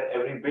satisfy that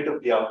every bit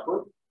of the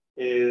output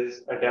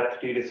is a depth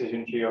T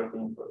decision tree of the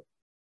input,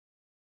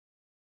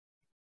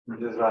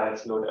 which is why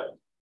it's low depth.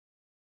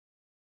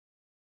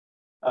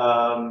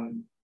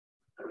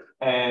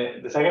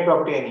 And the second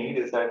property I need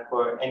is that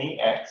for any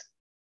X,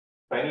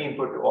 for any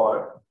input to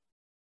OR,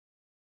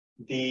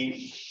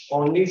 the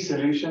only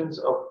solutions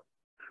of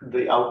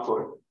the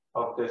output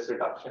of this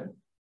reduction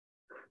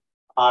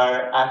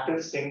are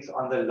active sinks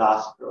on the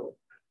last row.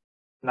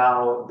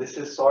 Now, this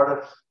is sort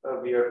of a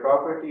weird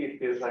property. It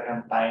feels like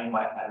I'm tying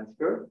my hands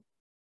here.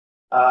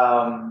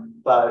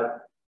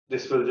 But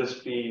this will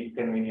just be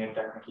convenient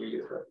technically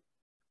as well.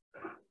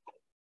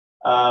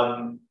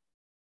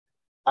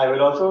 I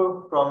will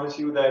also promise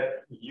you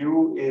that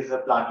U is a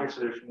planted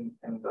solution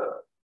in the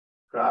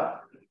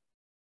graph,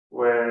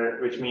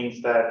 which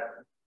means that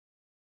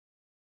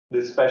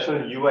the special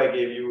U I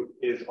gave you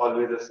is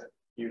always a set.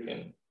 You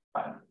can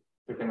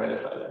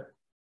verify that.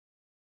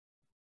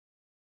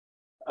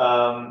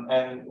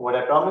 And what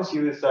I promise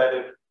you is that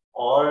if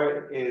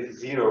OR is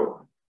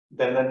 0,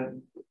 then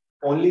the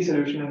only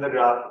solution in the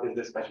graph is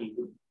the special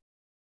U.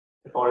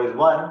 If OR is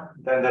 1,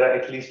 then there are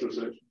at least 2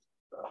 solutions.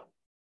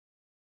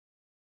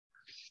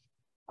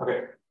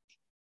 Okay.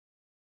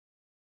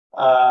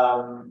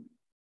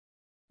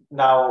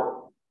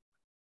 Now,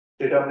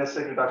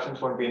 deterministic reductions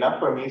won't be enough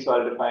for me, so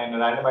I'll define a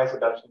randomized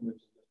reduction, which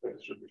is the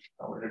distribution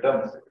of a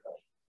deterministic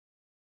reduction.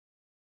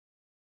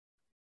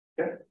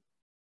 Okay.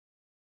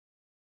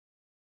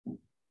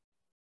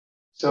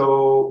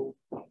 So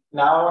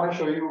now I want to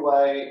show you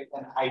why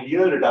an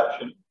ideal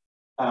reduction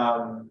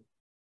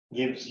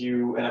gives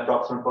you an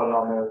approximate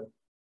polynomial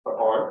for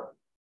OR.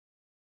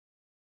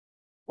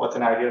 What's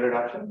an ideal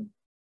reduction?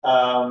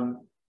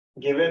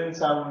 Given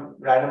some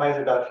randomized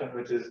reduction,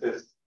 which is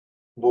this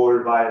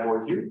bold Y,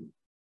 bold U,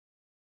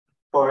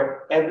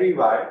 for every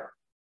Y,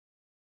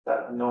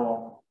 that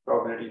no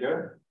probability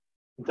here,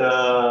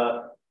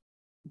 the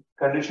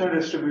conditional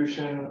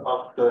distribution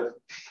of the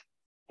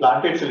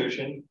planted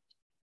solution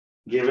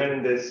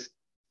given this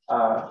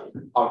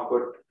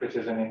output, which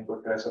is an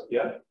input to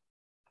SOPR,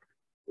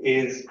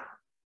 is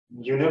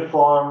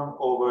uniform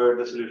over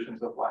the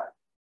solutions of Y.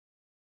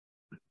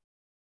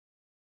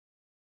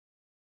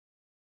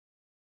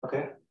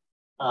 Okay,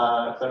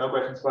 so no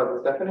questions about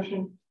this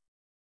definition.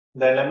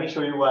 Then let me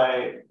show you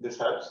why this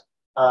helps.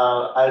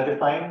 I'll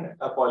define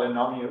a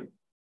polynomial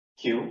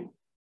Q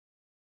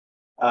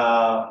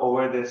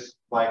over this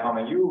Y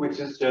comma U, which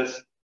is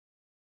just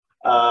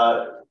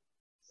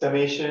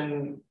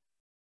summation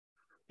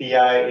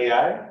PI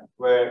AI,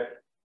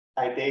 where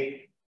I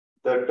take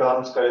the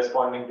terms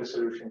corresponding to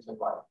solutions in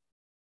Y.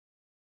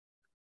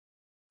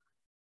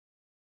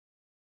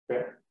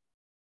 Okay.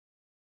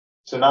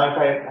 So now if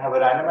I have a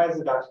randomized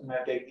reduction and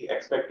I take the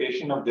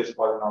expectation of this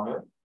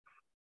polynomial,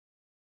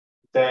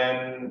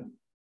 then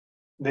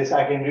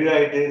I can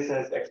rewrite this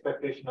as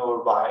expectation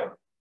over Y,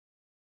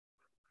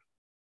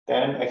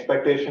 then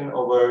expectation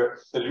over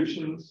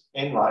solutions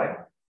in Y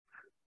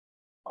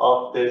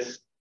of this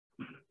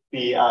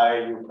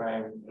PI U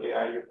prime,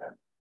 AI U prime.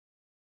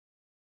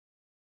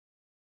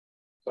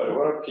 Sorry,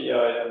 what are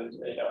PI and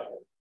AI?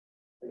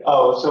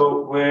 Oh,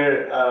 so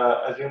we're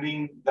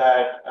assuming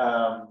that,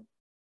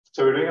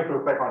 so we're doing a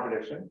proof by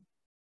contradiction.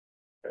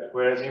 Okay.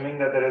 We're assuming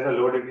that there is a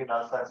low degree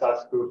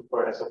Nullstellensatz proof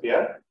for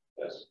SOPR.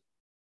 Yes.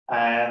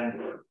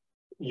 And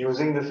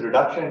using this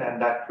reduction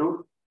and that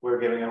proof, we're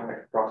giving an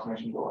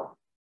approximation to one.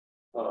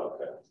 Oh,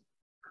 okay.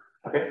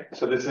 Okay,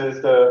 so this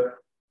is the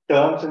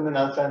terms in the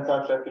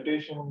Nullstellensatz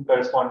refutation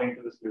corresponding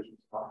to the solution.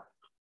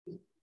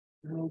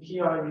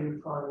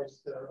 PRU prime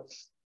is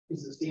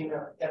the same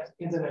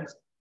in the next.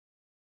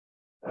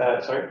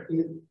 Sorry?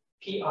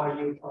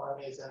 PRU prime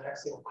is an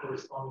axiom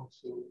corresponding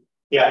to.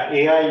 Yeah,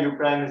 AI U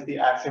prime is the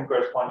axiom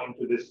corresponding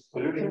to this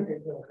solution, Okay.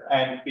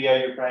 and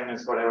PI U prime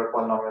is whatever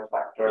polynomial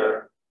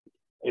factor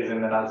is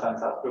in the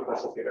Nullstellensatz proof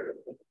associated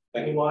with it.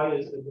 And why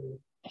is it?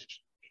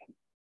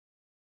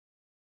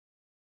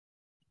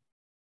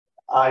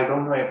 I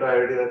don't know a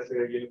priority that's a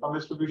uniform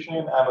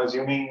distribution. I'm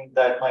assuming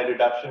that my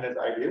reduction is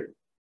ideal.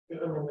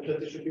 I mean, the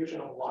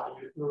distribution of Y,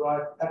 you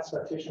derive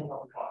expectation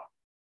of Y.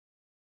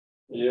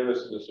 Here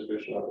is the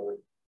distribution of the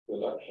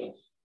reductions.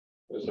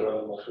 Is there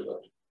any mass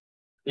reduction?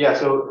 Yeah,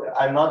 so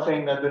I'm not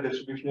saying that the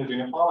distribution is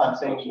uniform. I'm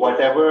saying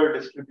whatever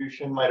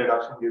distribution my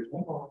reduction gives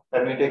me,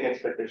 let me take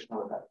expectation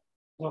over that.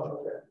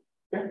 Oh,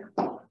 okay.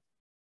 Okay.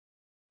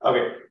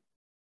 Okay.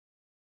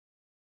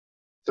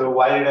 So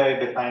why did I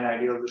define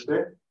ideal this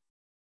way?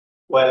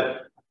 Well,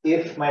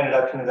 if my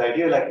reduction is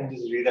ideal, I can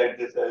just rewrite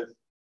this as,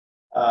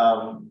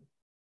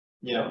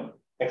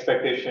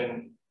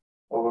 expectation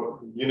over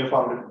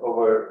uniform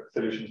over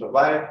solutions of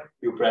Y,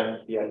 U prime,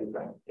 PI, U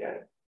prime,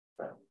 PI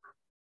prime.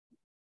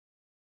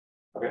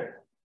 Okay.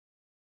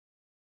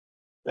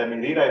 Let me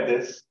rewrite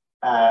this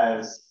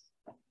as,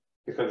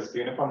 because it's the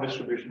uniform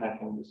distribution, I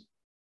can just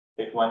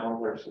take 1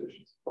 over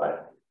solutions of Y,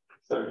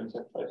 solutions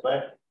of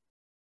Y,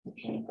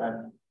 U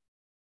prime.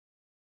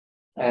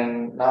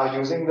 And now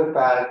using the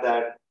fact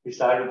that we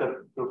started with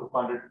the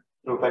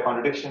proof by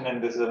contradiction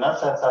and this is a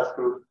Nullstellensatz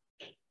proof,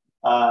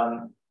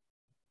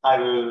 I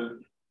will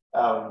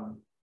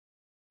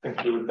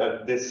conclude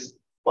that this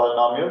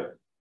polynomial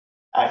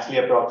actually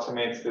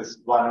approximates this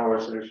 1 over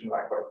solution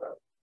Y quite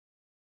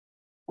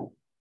well.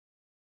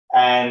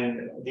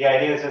 And the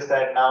idea is just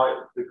that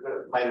now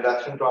my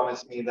reduction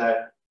promised me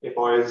that if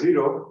R is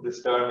 0,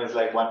 this term is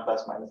like 1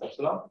 plus minus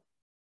epsilon.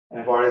 And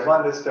if R is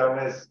 1, this term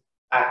is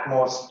at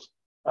most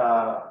 1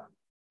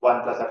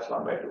 plus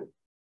epsilon by 2.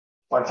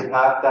 Once you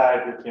have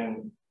that, you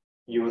can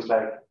use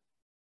like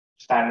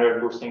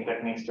standard boosting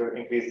techniques to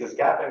increase this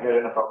gap and get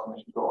an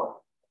approximation to R.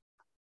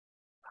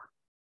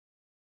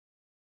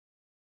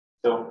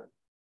 So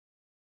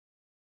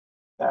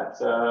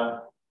that's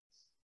about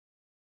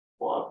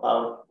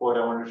what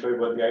I want to show you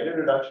about the ideal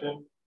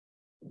reduction.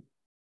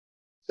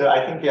 So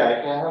I think, yeah,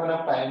 I have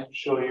enough time to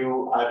show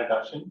you our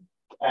reduction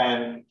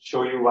and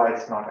show you why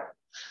it's not right.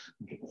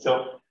 Okay.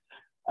 So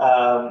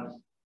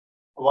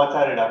what's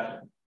our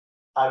reduction?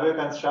 I will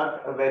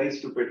construct a very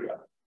stupid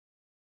graph.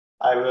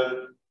 I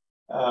will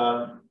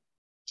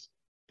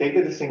take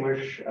the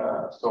distinguished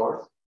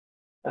source.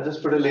 I'll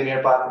just put a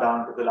linear path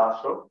down to the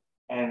last row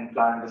and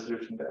plant the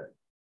solution there.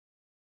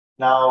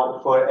 Now,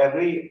 for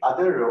every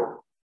other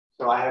row,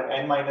 so I have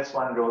n minus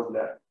 1 rows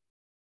left.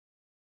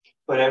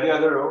 For every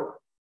other row,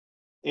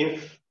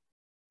 if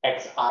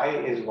xi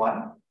is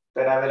 1,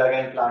 then I will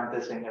again plant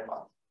this linear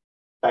path.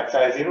 If xi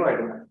is 0, I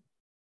do not.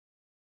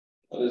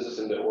 And this is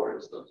in the OR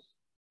instance.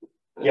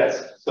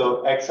 Yes,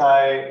 so x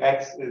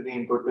is the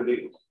input to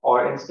the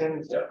OR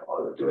instance, yeah,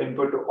 or to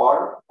input to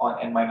OR on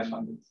n minus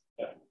 1.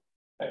 Yeah.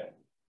 Right.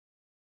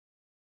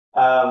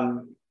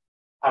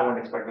 I won't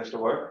expect this to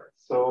work,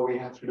 so we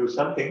have to do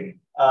something.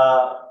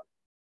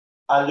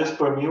 I'll just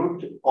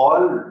permute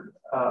all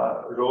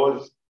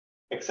rows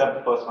except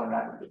the first one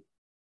randomly.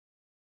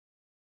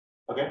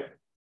 Okay.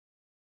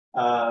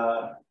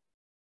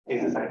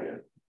 Is this ideal?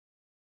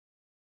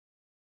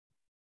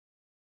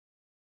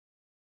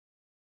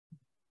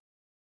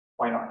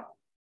 Why not?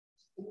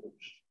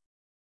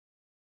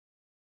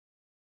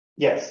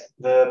 Yes,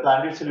 the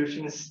planetary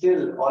solution is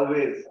still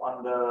always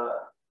on the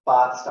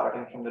path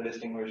starting from the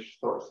distinguished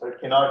source. So it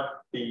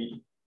cannot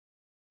be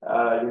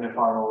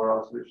uniform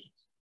overall solutions.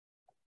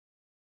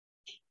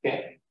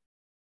 Okay.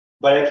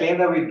 But I claim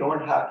that we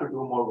don't have to do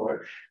more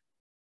work.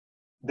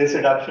 This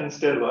reduction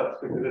still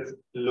works because it's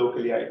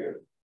locally ideal.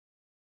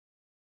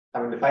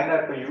 I will define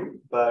that for you,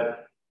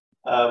 but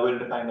we'll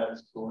define that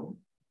soon.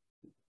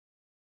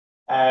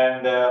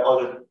 And all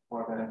the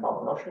more of an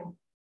informal notion.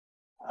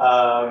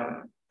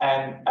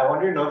 And I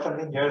want you to know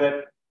something here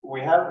that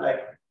we have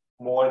like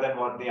more than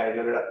what the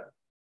ideal reduction,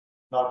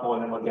 not more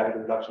than what the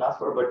ideal reduction asks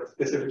for, but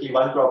specifically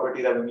one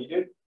property that we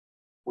needed.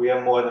 We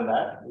have more than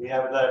that. We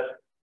have that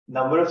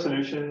number of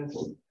solutions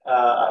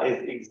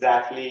is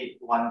exactly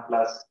 1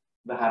 plus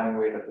the Hamming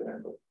weight of the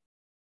input.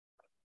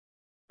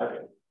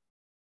 Okay.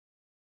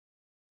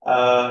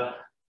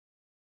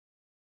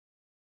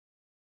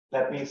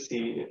 Let me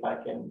see if I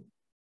can.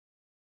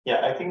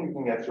 Yeah, I think we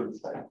can get through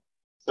this slide.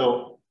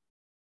 So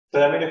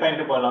let me define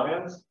two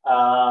polynomials.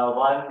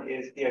 One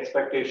is the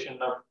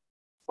expectation of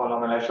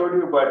polynomial I showed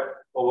you,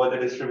 but over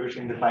the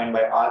distribution defined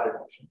by R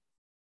reduction.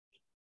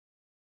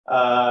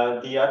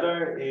 The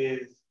other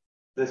is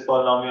this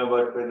polynomial,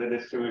 but with the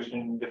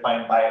distribution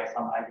defined by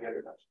some ideal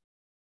reduction.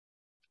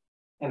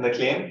 In the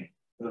claim,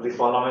 these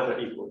polynomials are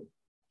equal.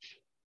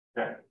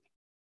 Okay.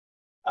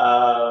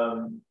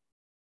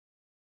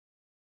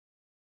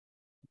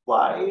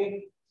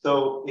 Why?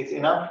 So it's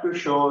enough to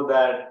show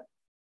that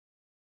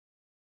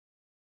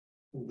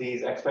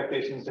these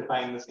expectations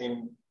define the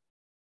same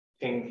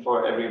thing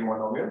for every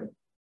monomial,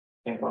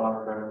 same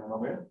polynomial for every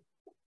monomial,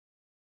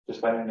 just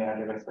by the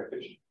negative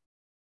expectation.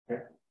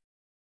 Okay.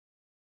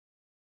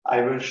 I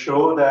will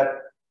show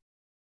that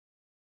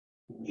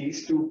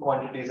these two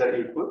quantities are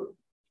equal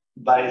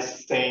by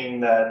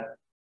saying that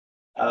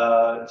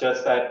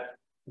just that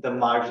the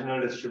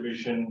marginal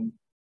distribution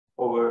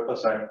over, oh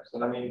sorry, so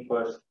let me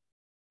first,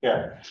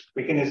 yeah,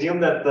 we can assume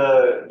that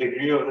the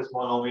degree of this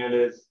monomial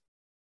is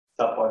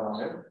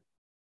subpolynomial.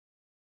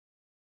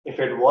 If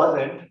it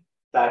wasn't,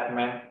 that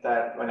meant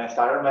that when I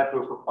started my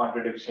proof of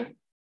contradiction,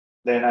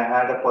 then I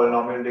had a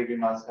polynomial degree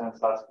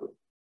Nullstellensatz proof,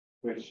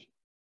 which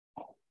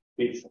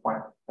beats the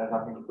point. There's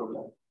nothing to prove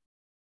that.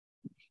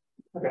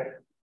 Okay.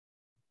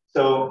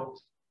 So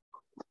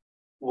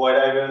what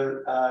I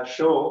will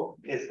show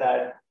is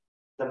that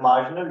the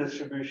marginal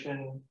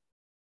distribution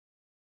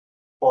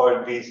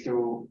for these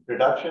two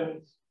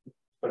reductions,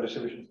 for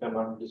distributions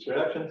combined with these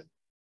reductions,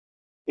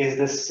 is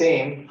the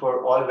same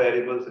for all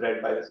variables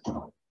read by this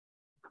monomial.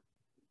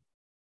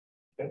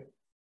 Okay.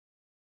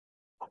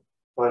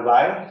 For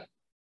y,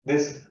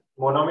 this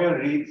monomial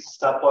reads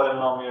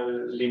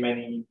subpolynomially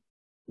many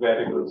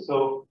variables.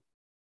 So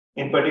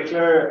in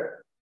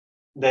particular,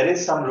 there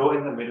is some row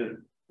in the middle,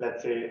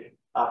 let's say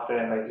after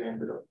n by 3 and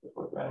below,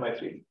 before n by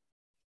 3,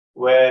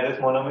 where this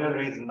monomial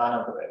reads none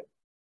of the variables.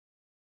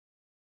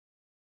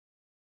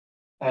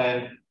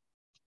 And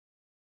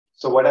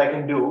so what I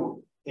can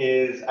do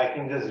is I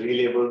can just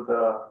relabel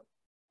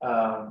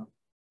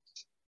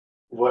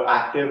the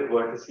active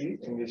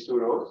vertices in these two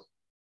rows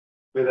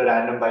with a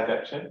random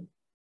bijection.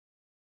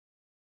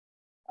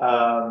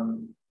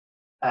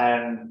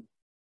 And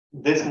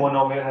this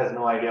monomial has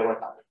no idea what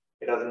happened.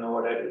 It doesn't know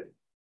what I did.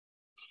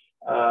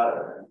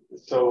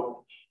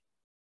 So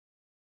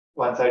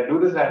once I do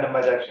this random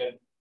bijection,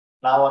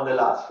 now on the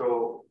last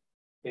row,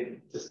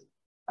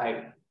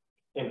 I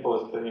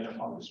impose the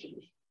uniform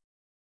distribution.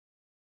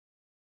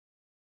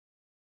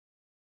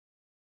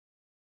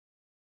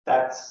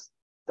 That's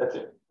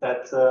it.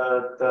 That's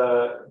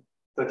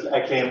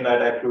I claim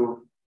that I prove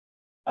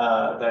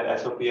that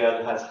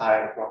SOPL has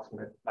high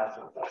approximate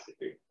maximum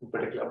plasticity, in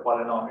particular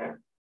polynomial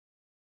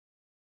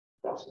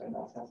I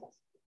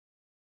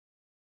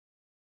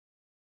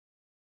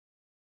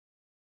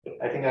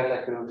think I'd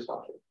like to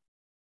stop it.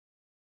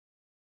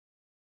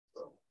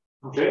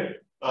 Okay.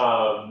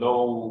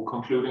 No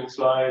concluding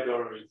slide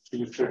or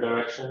future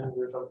directions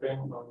or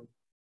something?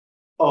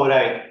 Oh,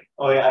 right.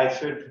 Oh, yeah, I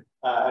should.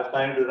 I was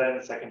planning to do that in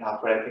the second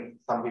half, but I think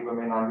some people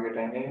may not be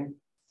attending.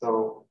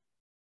 So,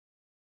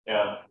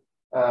 yeah.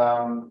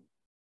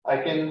 I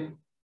can,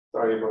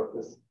 sorry about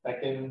this. I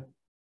can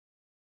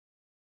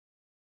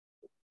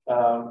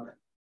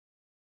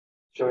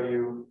show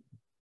you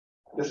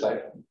this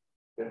slide.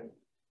 Okay.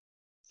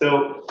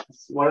 So,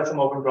 what are some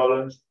open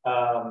problems?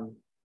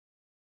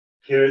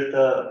 Here's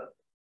the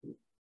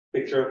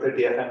picture of the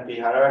TFNP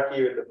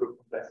hierarchy with the proof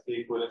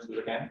complexity equivalences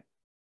again.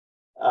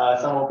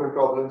 Some open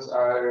problems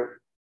are,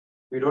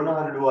 we don't know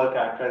how to do all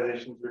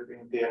characterizations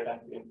between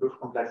TFNP and proof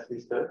complexity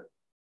still.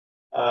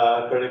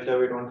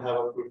 Particularly, we don't have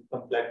a proof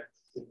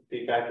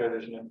complexity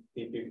characterization of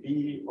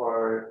PPP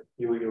or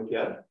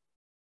UPL.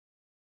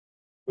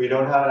 We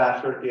don't have an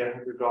actual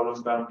TFNP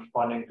problem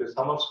corresponding to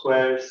sum of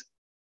squares.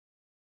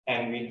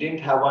 And we didn't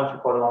have one for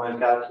polynomial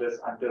calculus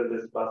until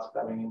this was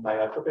coming in by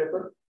alpha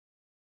paper.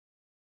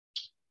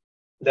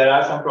 There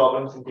are some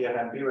problems in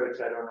TFNP which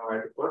I don't know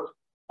where to put.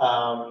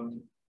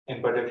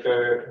 In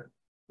particular,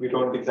 we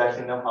don't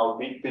exactly know how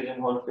weak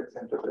pigeonhole fits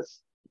into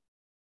this.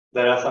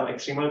 There are some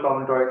extremal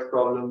combinatorics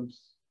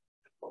problems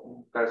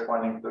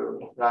corresponding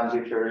to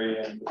Ramsey theory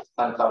and the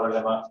sunflower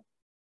lemma,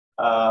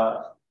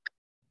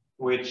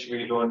 which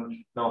we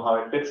don't know how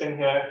it fits in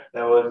here.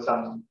 There were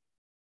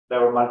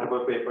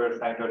multiple papers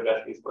trying to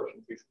address these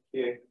questions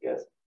recently, I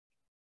guess.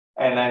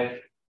 And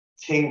I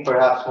think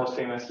perhaps most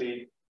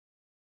famously,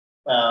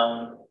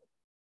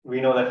 we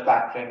know that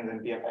factoring is in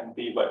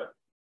TFNP, but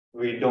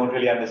we don't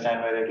really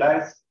understand where it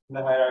lies in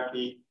the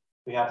hierarchy.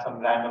 We have some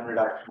random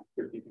reduction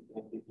to PPP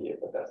and PPA,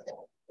 but that's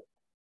not.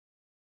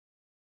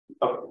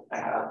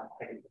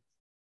 Okay,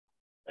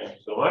 Thank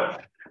you so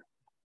much.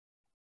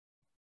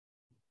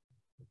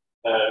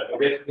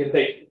 We can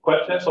take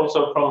questions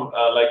also from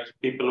like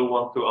people who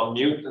want to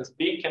unmute and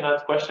speak and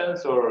ask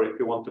questions, or if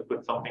you want to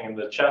put something in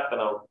the chat, then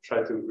I'll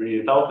try to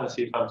read it out and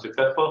see if I'm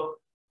successful.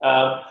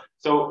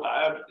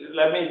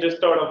 Let me just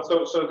start off.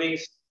 So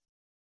these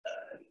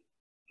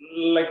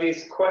like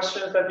these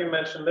questions that you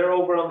mentioned, they're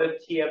over on the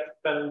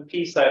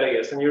TFNP side, I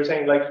guess, and you're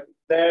saying like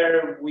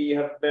there we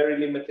have very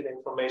limited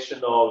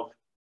information of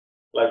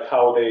like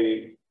how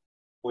they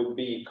would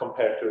be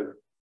compared to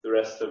the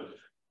rest of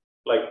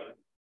like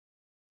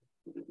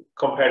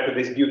compared to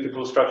this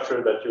beautiful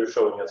structure that you're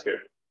showing us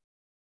here.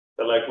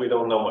 So like we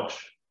don't know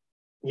much.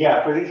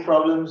 Yeah, for these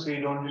problems we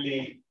don't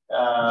really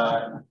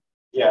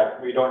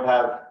we don't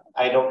have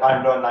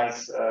can't draw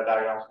nice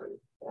diagrams for it.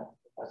 Yeah,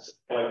 that's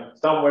like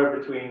somewhere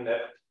between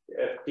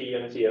FP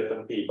and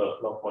TFNP,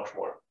 but not much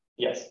more.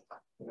 Yes,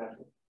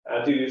 exactly.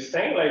 Do you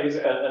think like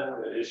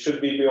and should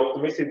we be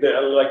optimistic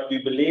that like do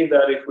you believe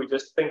that if we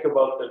just think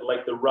about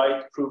the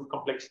right proof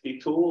complexity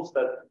tools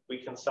that we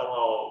can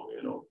somehow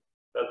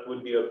that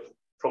would be a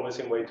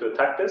promising way to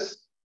attack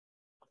this?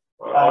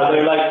 Or are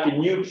there like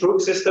new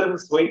proof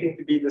systems waiting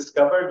to be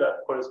discovered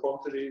that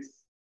correspond to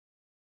these?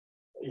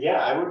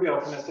 Yeah, I would be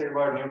optimistic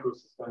about new proof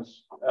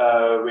systems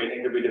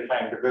waiting to be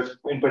defined, because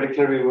in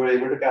particular we were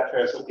able to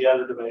capture SOPL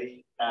with a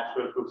very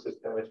natural proof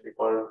system which we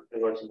call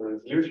reversible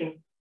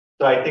resolution.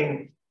 So I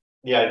think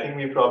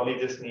we probably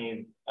just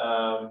need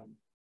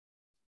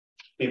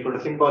people to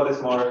think about this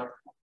more.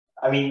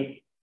 I mean,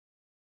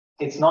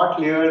 it's not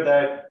clear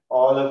that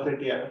all of the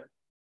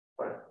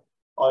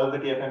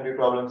TFNP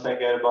problems I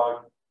care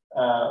about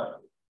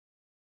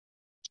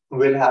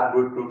will have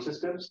good proof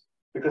systems,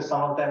 because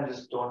some of them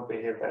just don't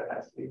behave that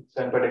nicely.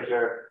 So in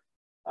particular,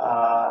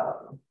 I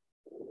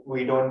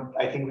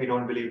think we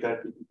don't believe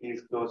that PPP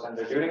is closed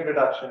under Turing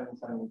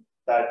reductions, and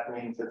that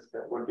means it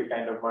would be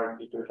kind of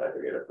murky to try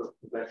to get a proof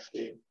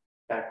complexity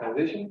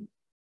characterization.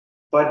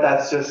 But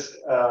that's just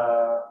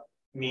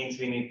means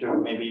we need to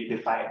maybe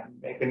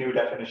make a new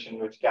definition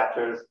which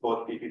captures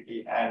both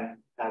PPP and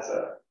has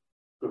a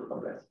proof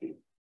complexity.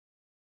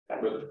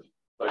 But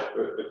like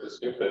with this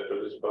new paper,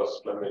 this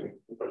was, I mean,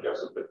 for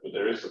just a bit, but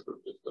there is a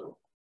proof system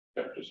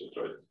captures it,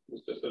 right?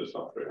 It's just that it's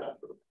not very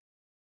natural.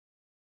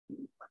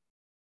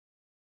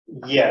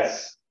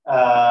 Yes.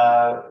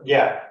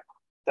 Yeah,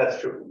 that's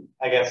true.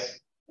 I guess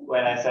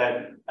when I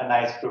said a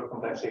nice proof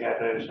complexity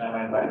characterization, I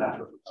meant by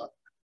natural proof.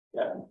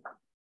 Yeah.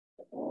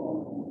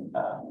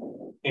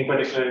 In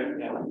particular,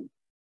 yeah.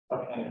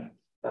 Okay, anyway,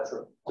 that's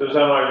it. So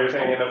somehow you're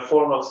saying in a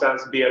formal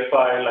sense,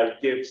 BFI like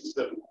gives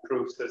the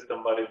proof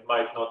system, but it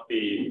might not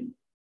be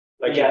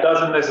like it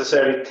doesn't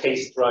necessarily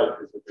taste right,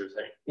 is what you're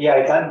saying. Yeah,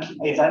 it's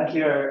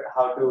unclear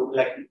how to,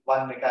 like,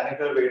 one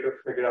mechanical way to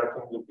figure out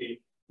things would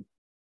be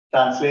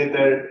translate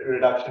the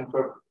reduction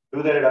for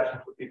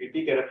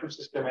PPP, get a proof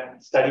system,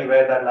 and study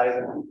where that lies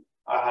in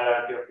a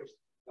hierarchy of proofs,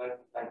 right?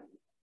 And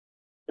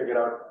figure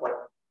out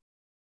what.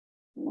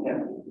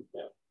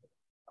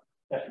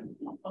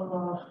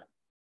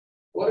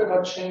 What if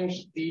I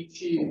change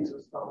DT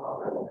into some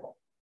other?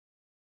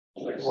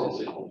 Like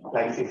CC.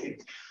 Like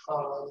CC.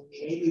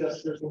 Maybe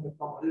that's just in the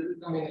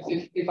comment. I mean,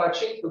 if I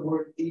change the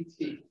word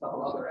DT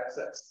from other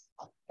assets,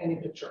 any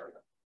picture.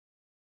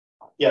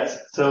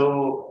 Yes.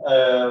 So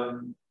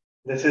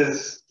this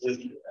is just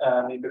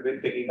me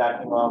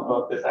piggybacking off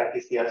of this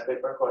ITCS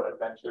paper called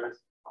Adventures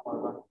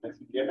on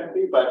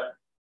TFNP. But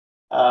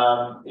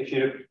if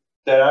you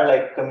there are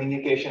like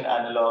communication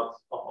analogs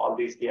of all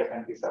these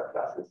TFNP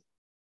subclasses.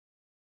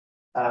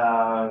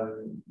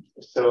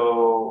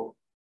 So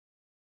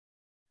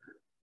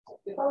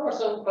if I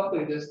understand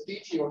correctly, this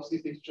DT or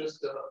CC is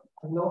just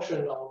a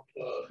notion of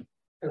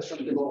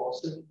constructible or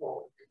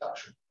simple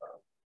reduction.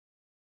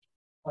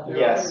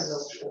 Yes,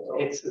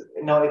 it's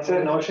a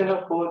notion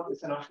of both.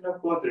 It's a notion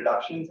of both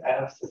reductions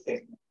and of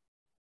succinctness.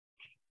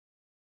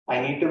 I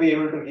need to be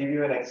able to give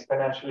you an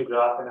exponential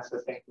graph in a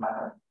succinct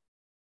manner,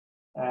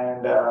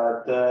 and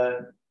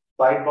the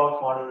white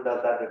box model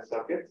does that with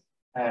circuits,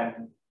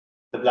 and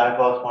the black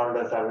box model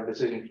does that with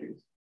decision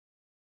trees.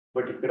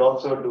 But you could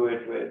also do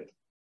it with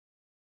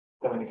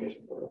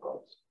communication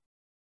protocols.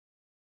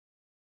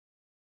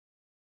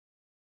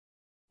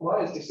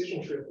 Why is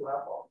decision tree a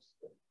black box?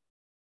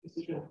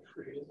 Decision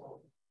tree is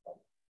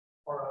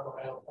or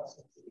I don't know.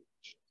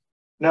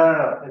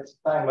 No, it's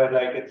fine, but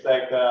like it's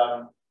like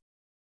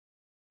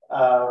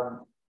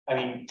I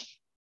mean,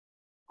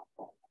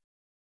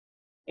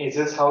 it's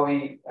just how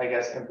we, I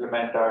guess,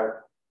 implement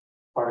our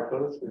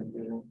particles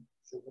using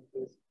decision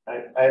trees.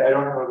 I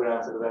don't have a good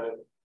answer to that.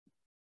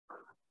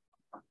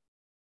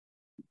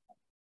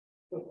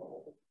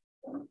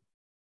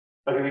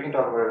 Okay, we can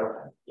talk about it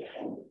offline.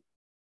 Yeah.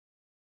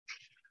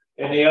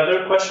 Any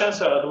other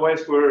questions?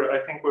 Otherwise, I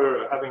think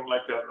we're having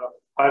like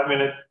a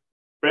 5-minute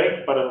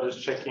break, but I'm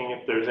just checking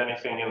if there's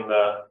anything in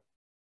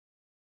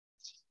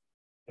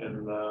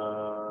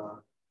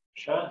the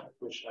chat,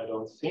 which I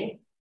don't see.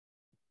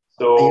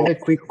 So I have a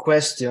quick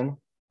question.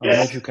 I don't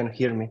know if you can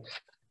hear me.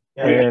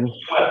 Yeah.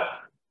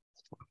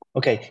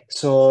 Okay,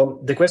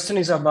 so the question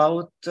is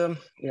about the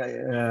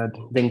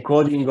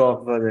encoding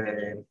of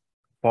the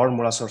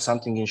formulas or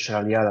something in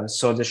Sherali Adams.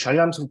 So the Sherali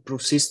Adams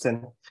proof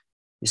system,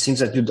 it seems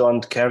that you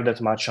don't care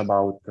that much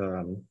about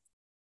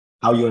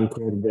how you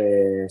encode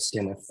the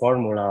CNF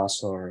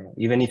formulas, or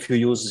even if you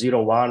use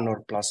 0, 1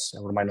 or plus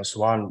or minus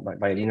 1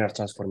 by linear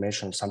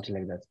transformation, something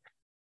like that.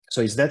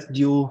 So is that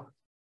due?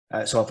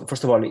 So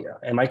first of all,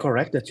 am I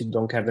correct that you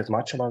don't care that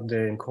much about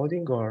the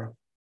encoding, or?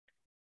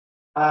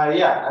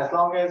 Yeah, as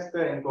long as the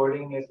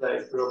encoding is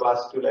like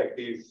robust to like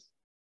these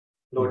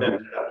low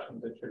depth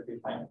reductions, it should be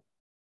fine.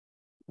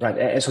 Right.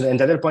 And so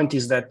the other point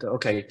is that,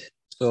 okay,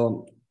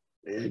 so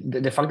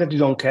the fact that you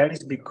don't care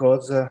is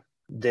because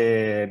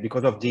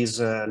of these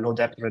low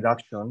depth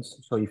reductions.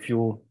 So if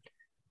you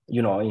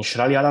in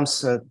Sherali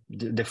Adams,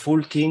 the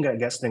full thing, I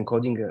guess the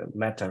encoding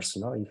matters.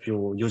 If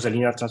you use a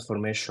linear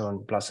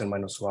transformation plus and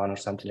minus 1 or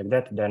something like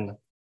that, then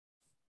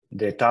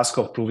the task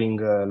of proving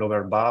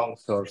lower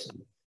bounds, or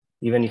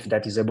even if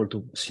that is able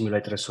to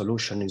simulate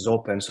resolution, is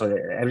open. So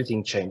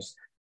everything changed.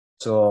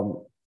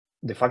 So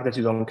the fact that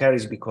you don't care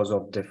is because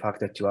of the fact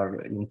that you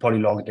are in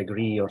polylog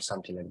degree or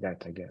something like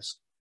that, I guess.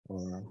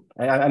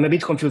 I'm a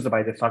bit confused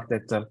by the fact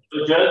that. So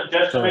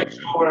just to make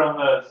sure we're on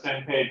the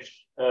same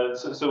page.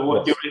 So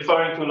what you're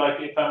referring to, like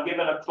if I'm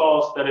given a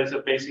clause that is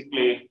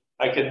basically,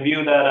 I can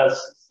view that as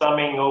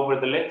summing over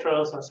the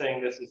literals and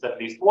saying this is at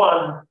least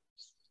 1,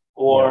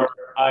 or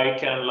I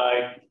can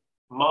like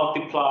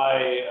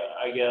multiply,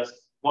 I guess,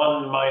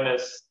 1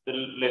 minus the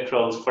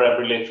literals for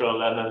every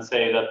literal, and then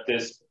say that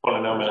this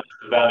polynomial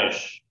has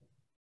vanish.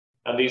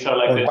 And these are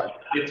like the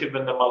additive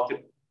and the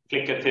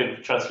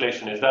multiplicative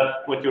translation. Is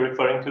that what you're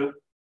referring to?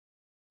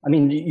 I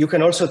mean, you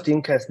can also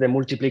think as the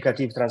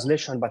multiplicative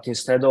translation, but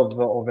instead of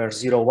over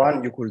 0,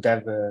 1, you could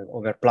have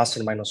over plus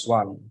and minus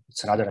 1.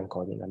 It's another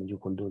encoding, and you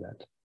could do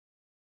that.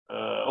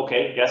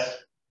 Okay,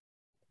 yes.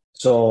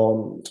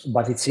 So,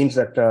 but it seems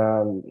that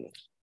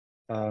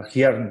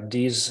here,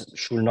 these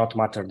should not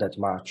matter that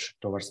much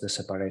towards the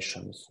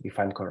separations, if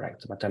I'm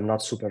correct, but I'm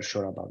not super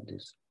sure about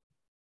this.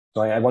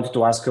 So I wanted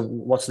to ask,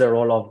 what's the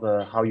role of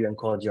how you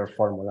encode your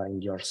formula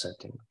in your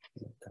setting?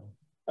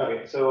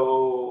 Okay,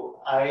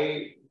 so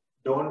I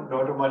don't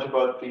know too much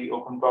about the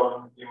open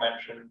problem you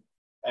mentioned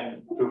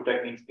and proof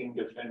techniques being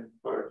different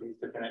for these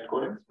different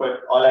encodings,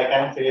 but all I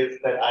can say is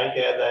that I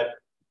care that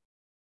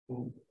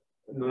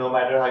no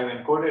matter how you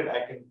encode it,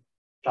 I can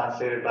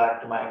translate it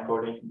back to my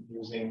encoding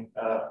using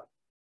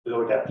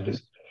low depth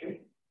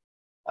decision.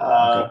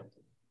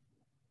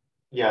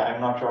 Yeah,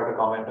 I'm not sure how to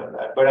comment on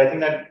that, but I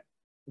think that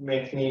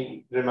makes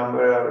me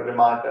remember a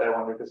remark that I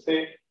wanted to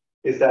say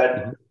is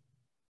that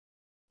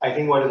I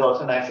think what is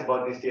also nice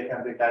about these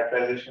TFNP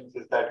characterizations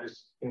is that you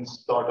can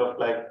sort of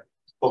like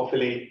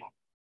hopefully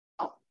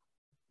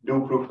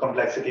do proof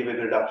complexity with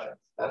reductions.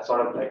 That's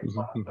sort of like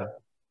one of the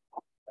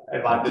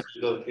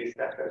advantages of these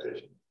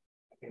characterizations.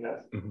 I think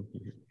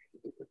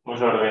that's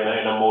sort of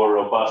in a more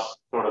robust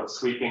sort of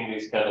sweeping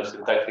these kind of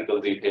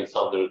syntactical details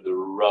under the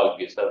rug.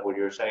 Is that what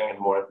you're saying? And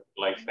more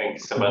like think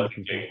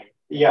semantically?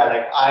 Yeah,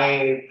 like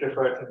I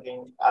prefer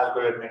thinking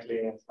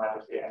algorithmically and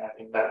semantically, and I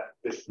think that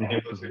this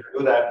enables you to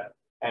do that.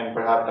 and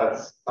perhaps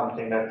that's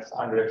something that's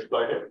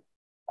underexploited.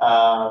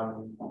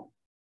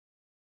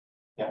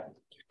 Yeah.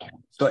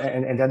 So,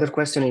 and the other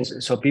question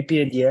is, so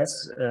PPADS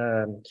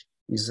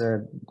is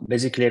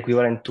basically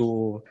equivalent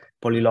to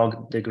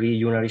polylog degree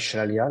unary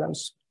Sherali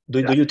Adams. Do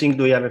you think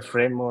we have a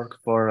framework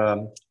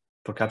for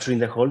capturing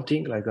the whole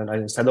thing, like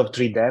instead of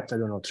 3 depth, I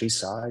don't know, 3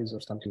 size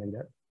or something like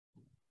that?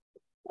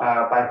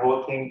 By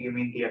whole thing, you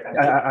mean TFNP?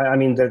 I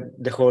mean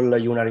the whole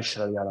unary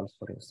Sherali Adams,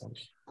 for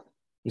instance,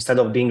 instead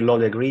of being low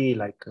degree,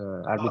 like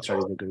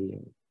arbitrary degree.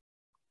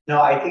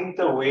 No, I think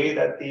the way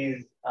that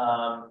these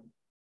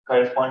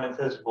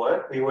correspondences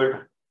work, we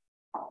would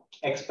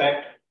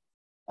expect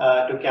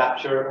to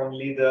capture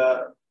only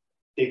the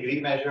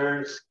degree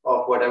measures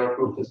of whatever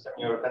proof system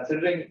you're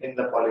considering in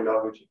the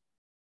polylog regime.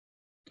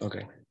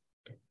 Okay.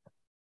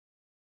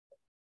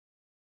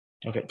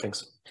 Okay,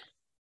 thanks.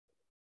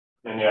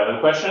 Any other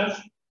questions?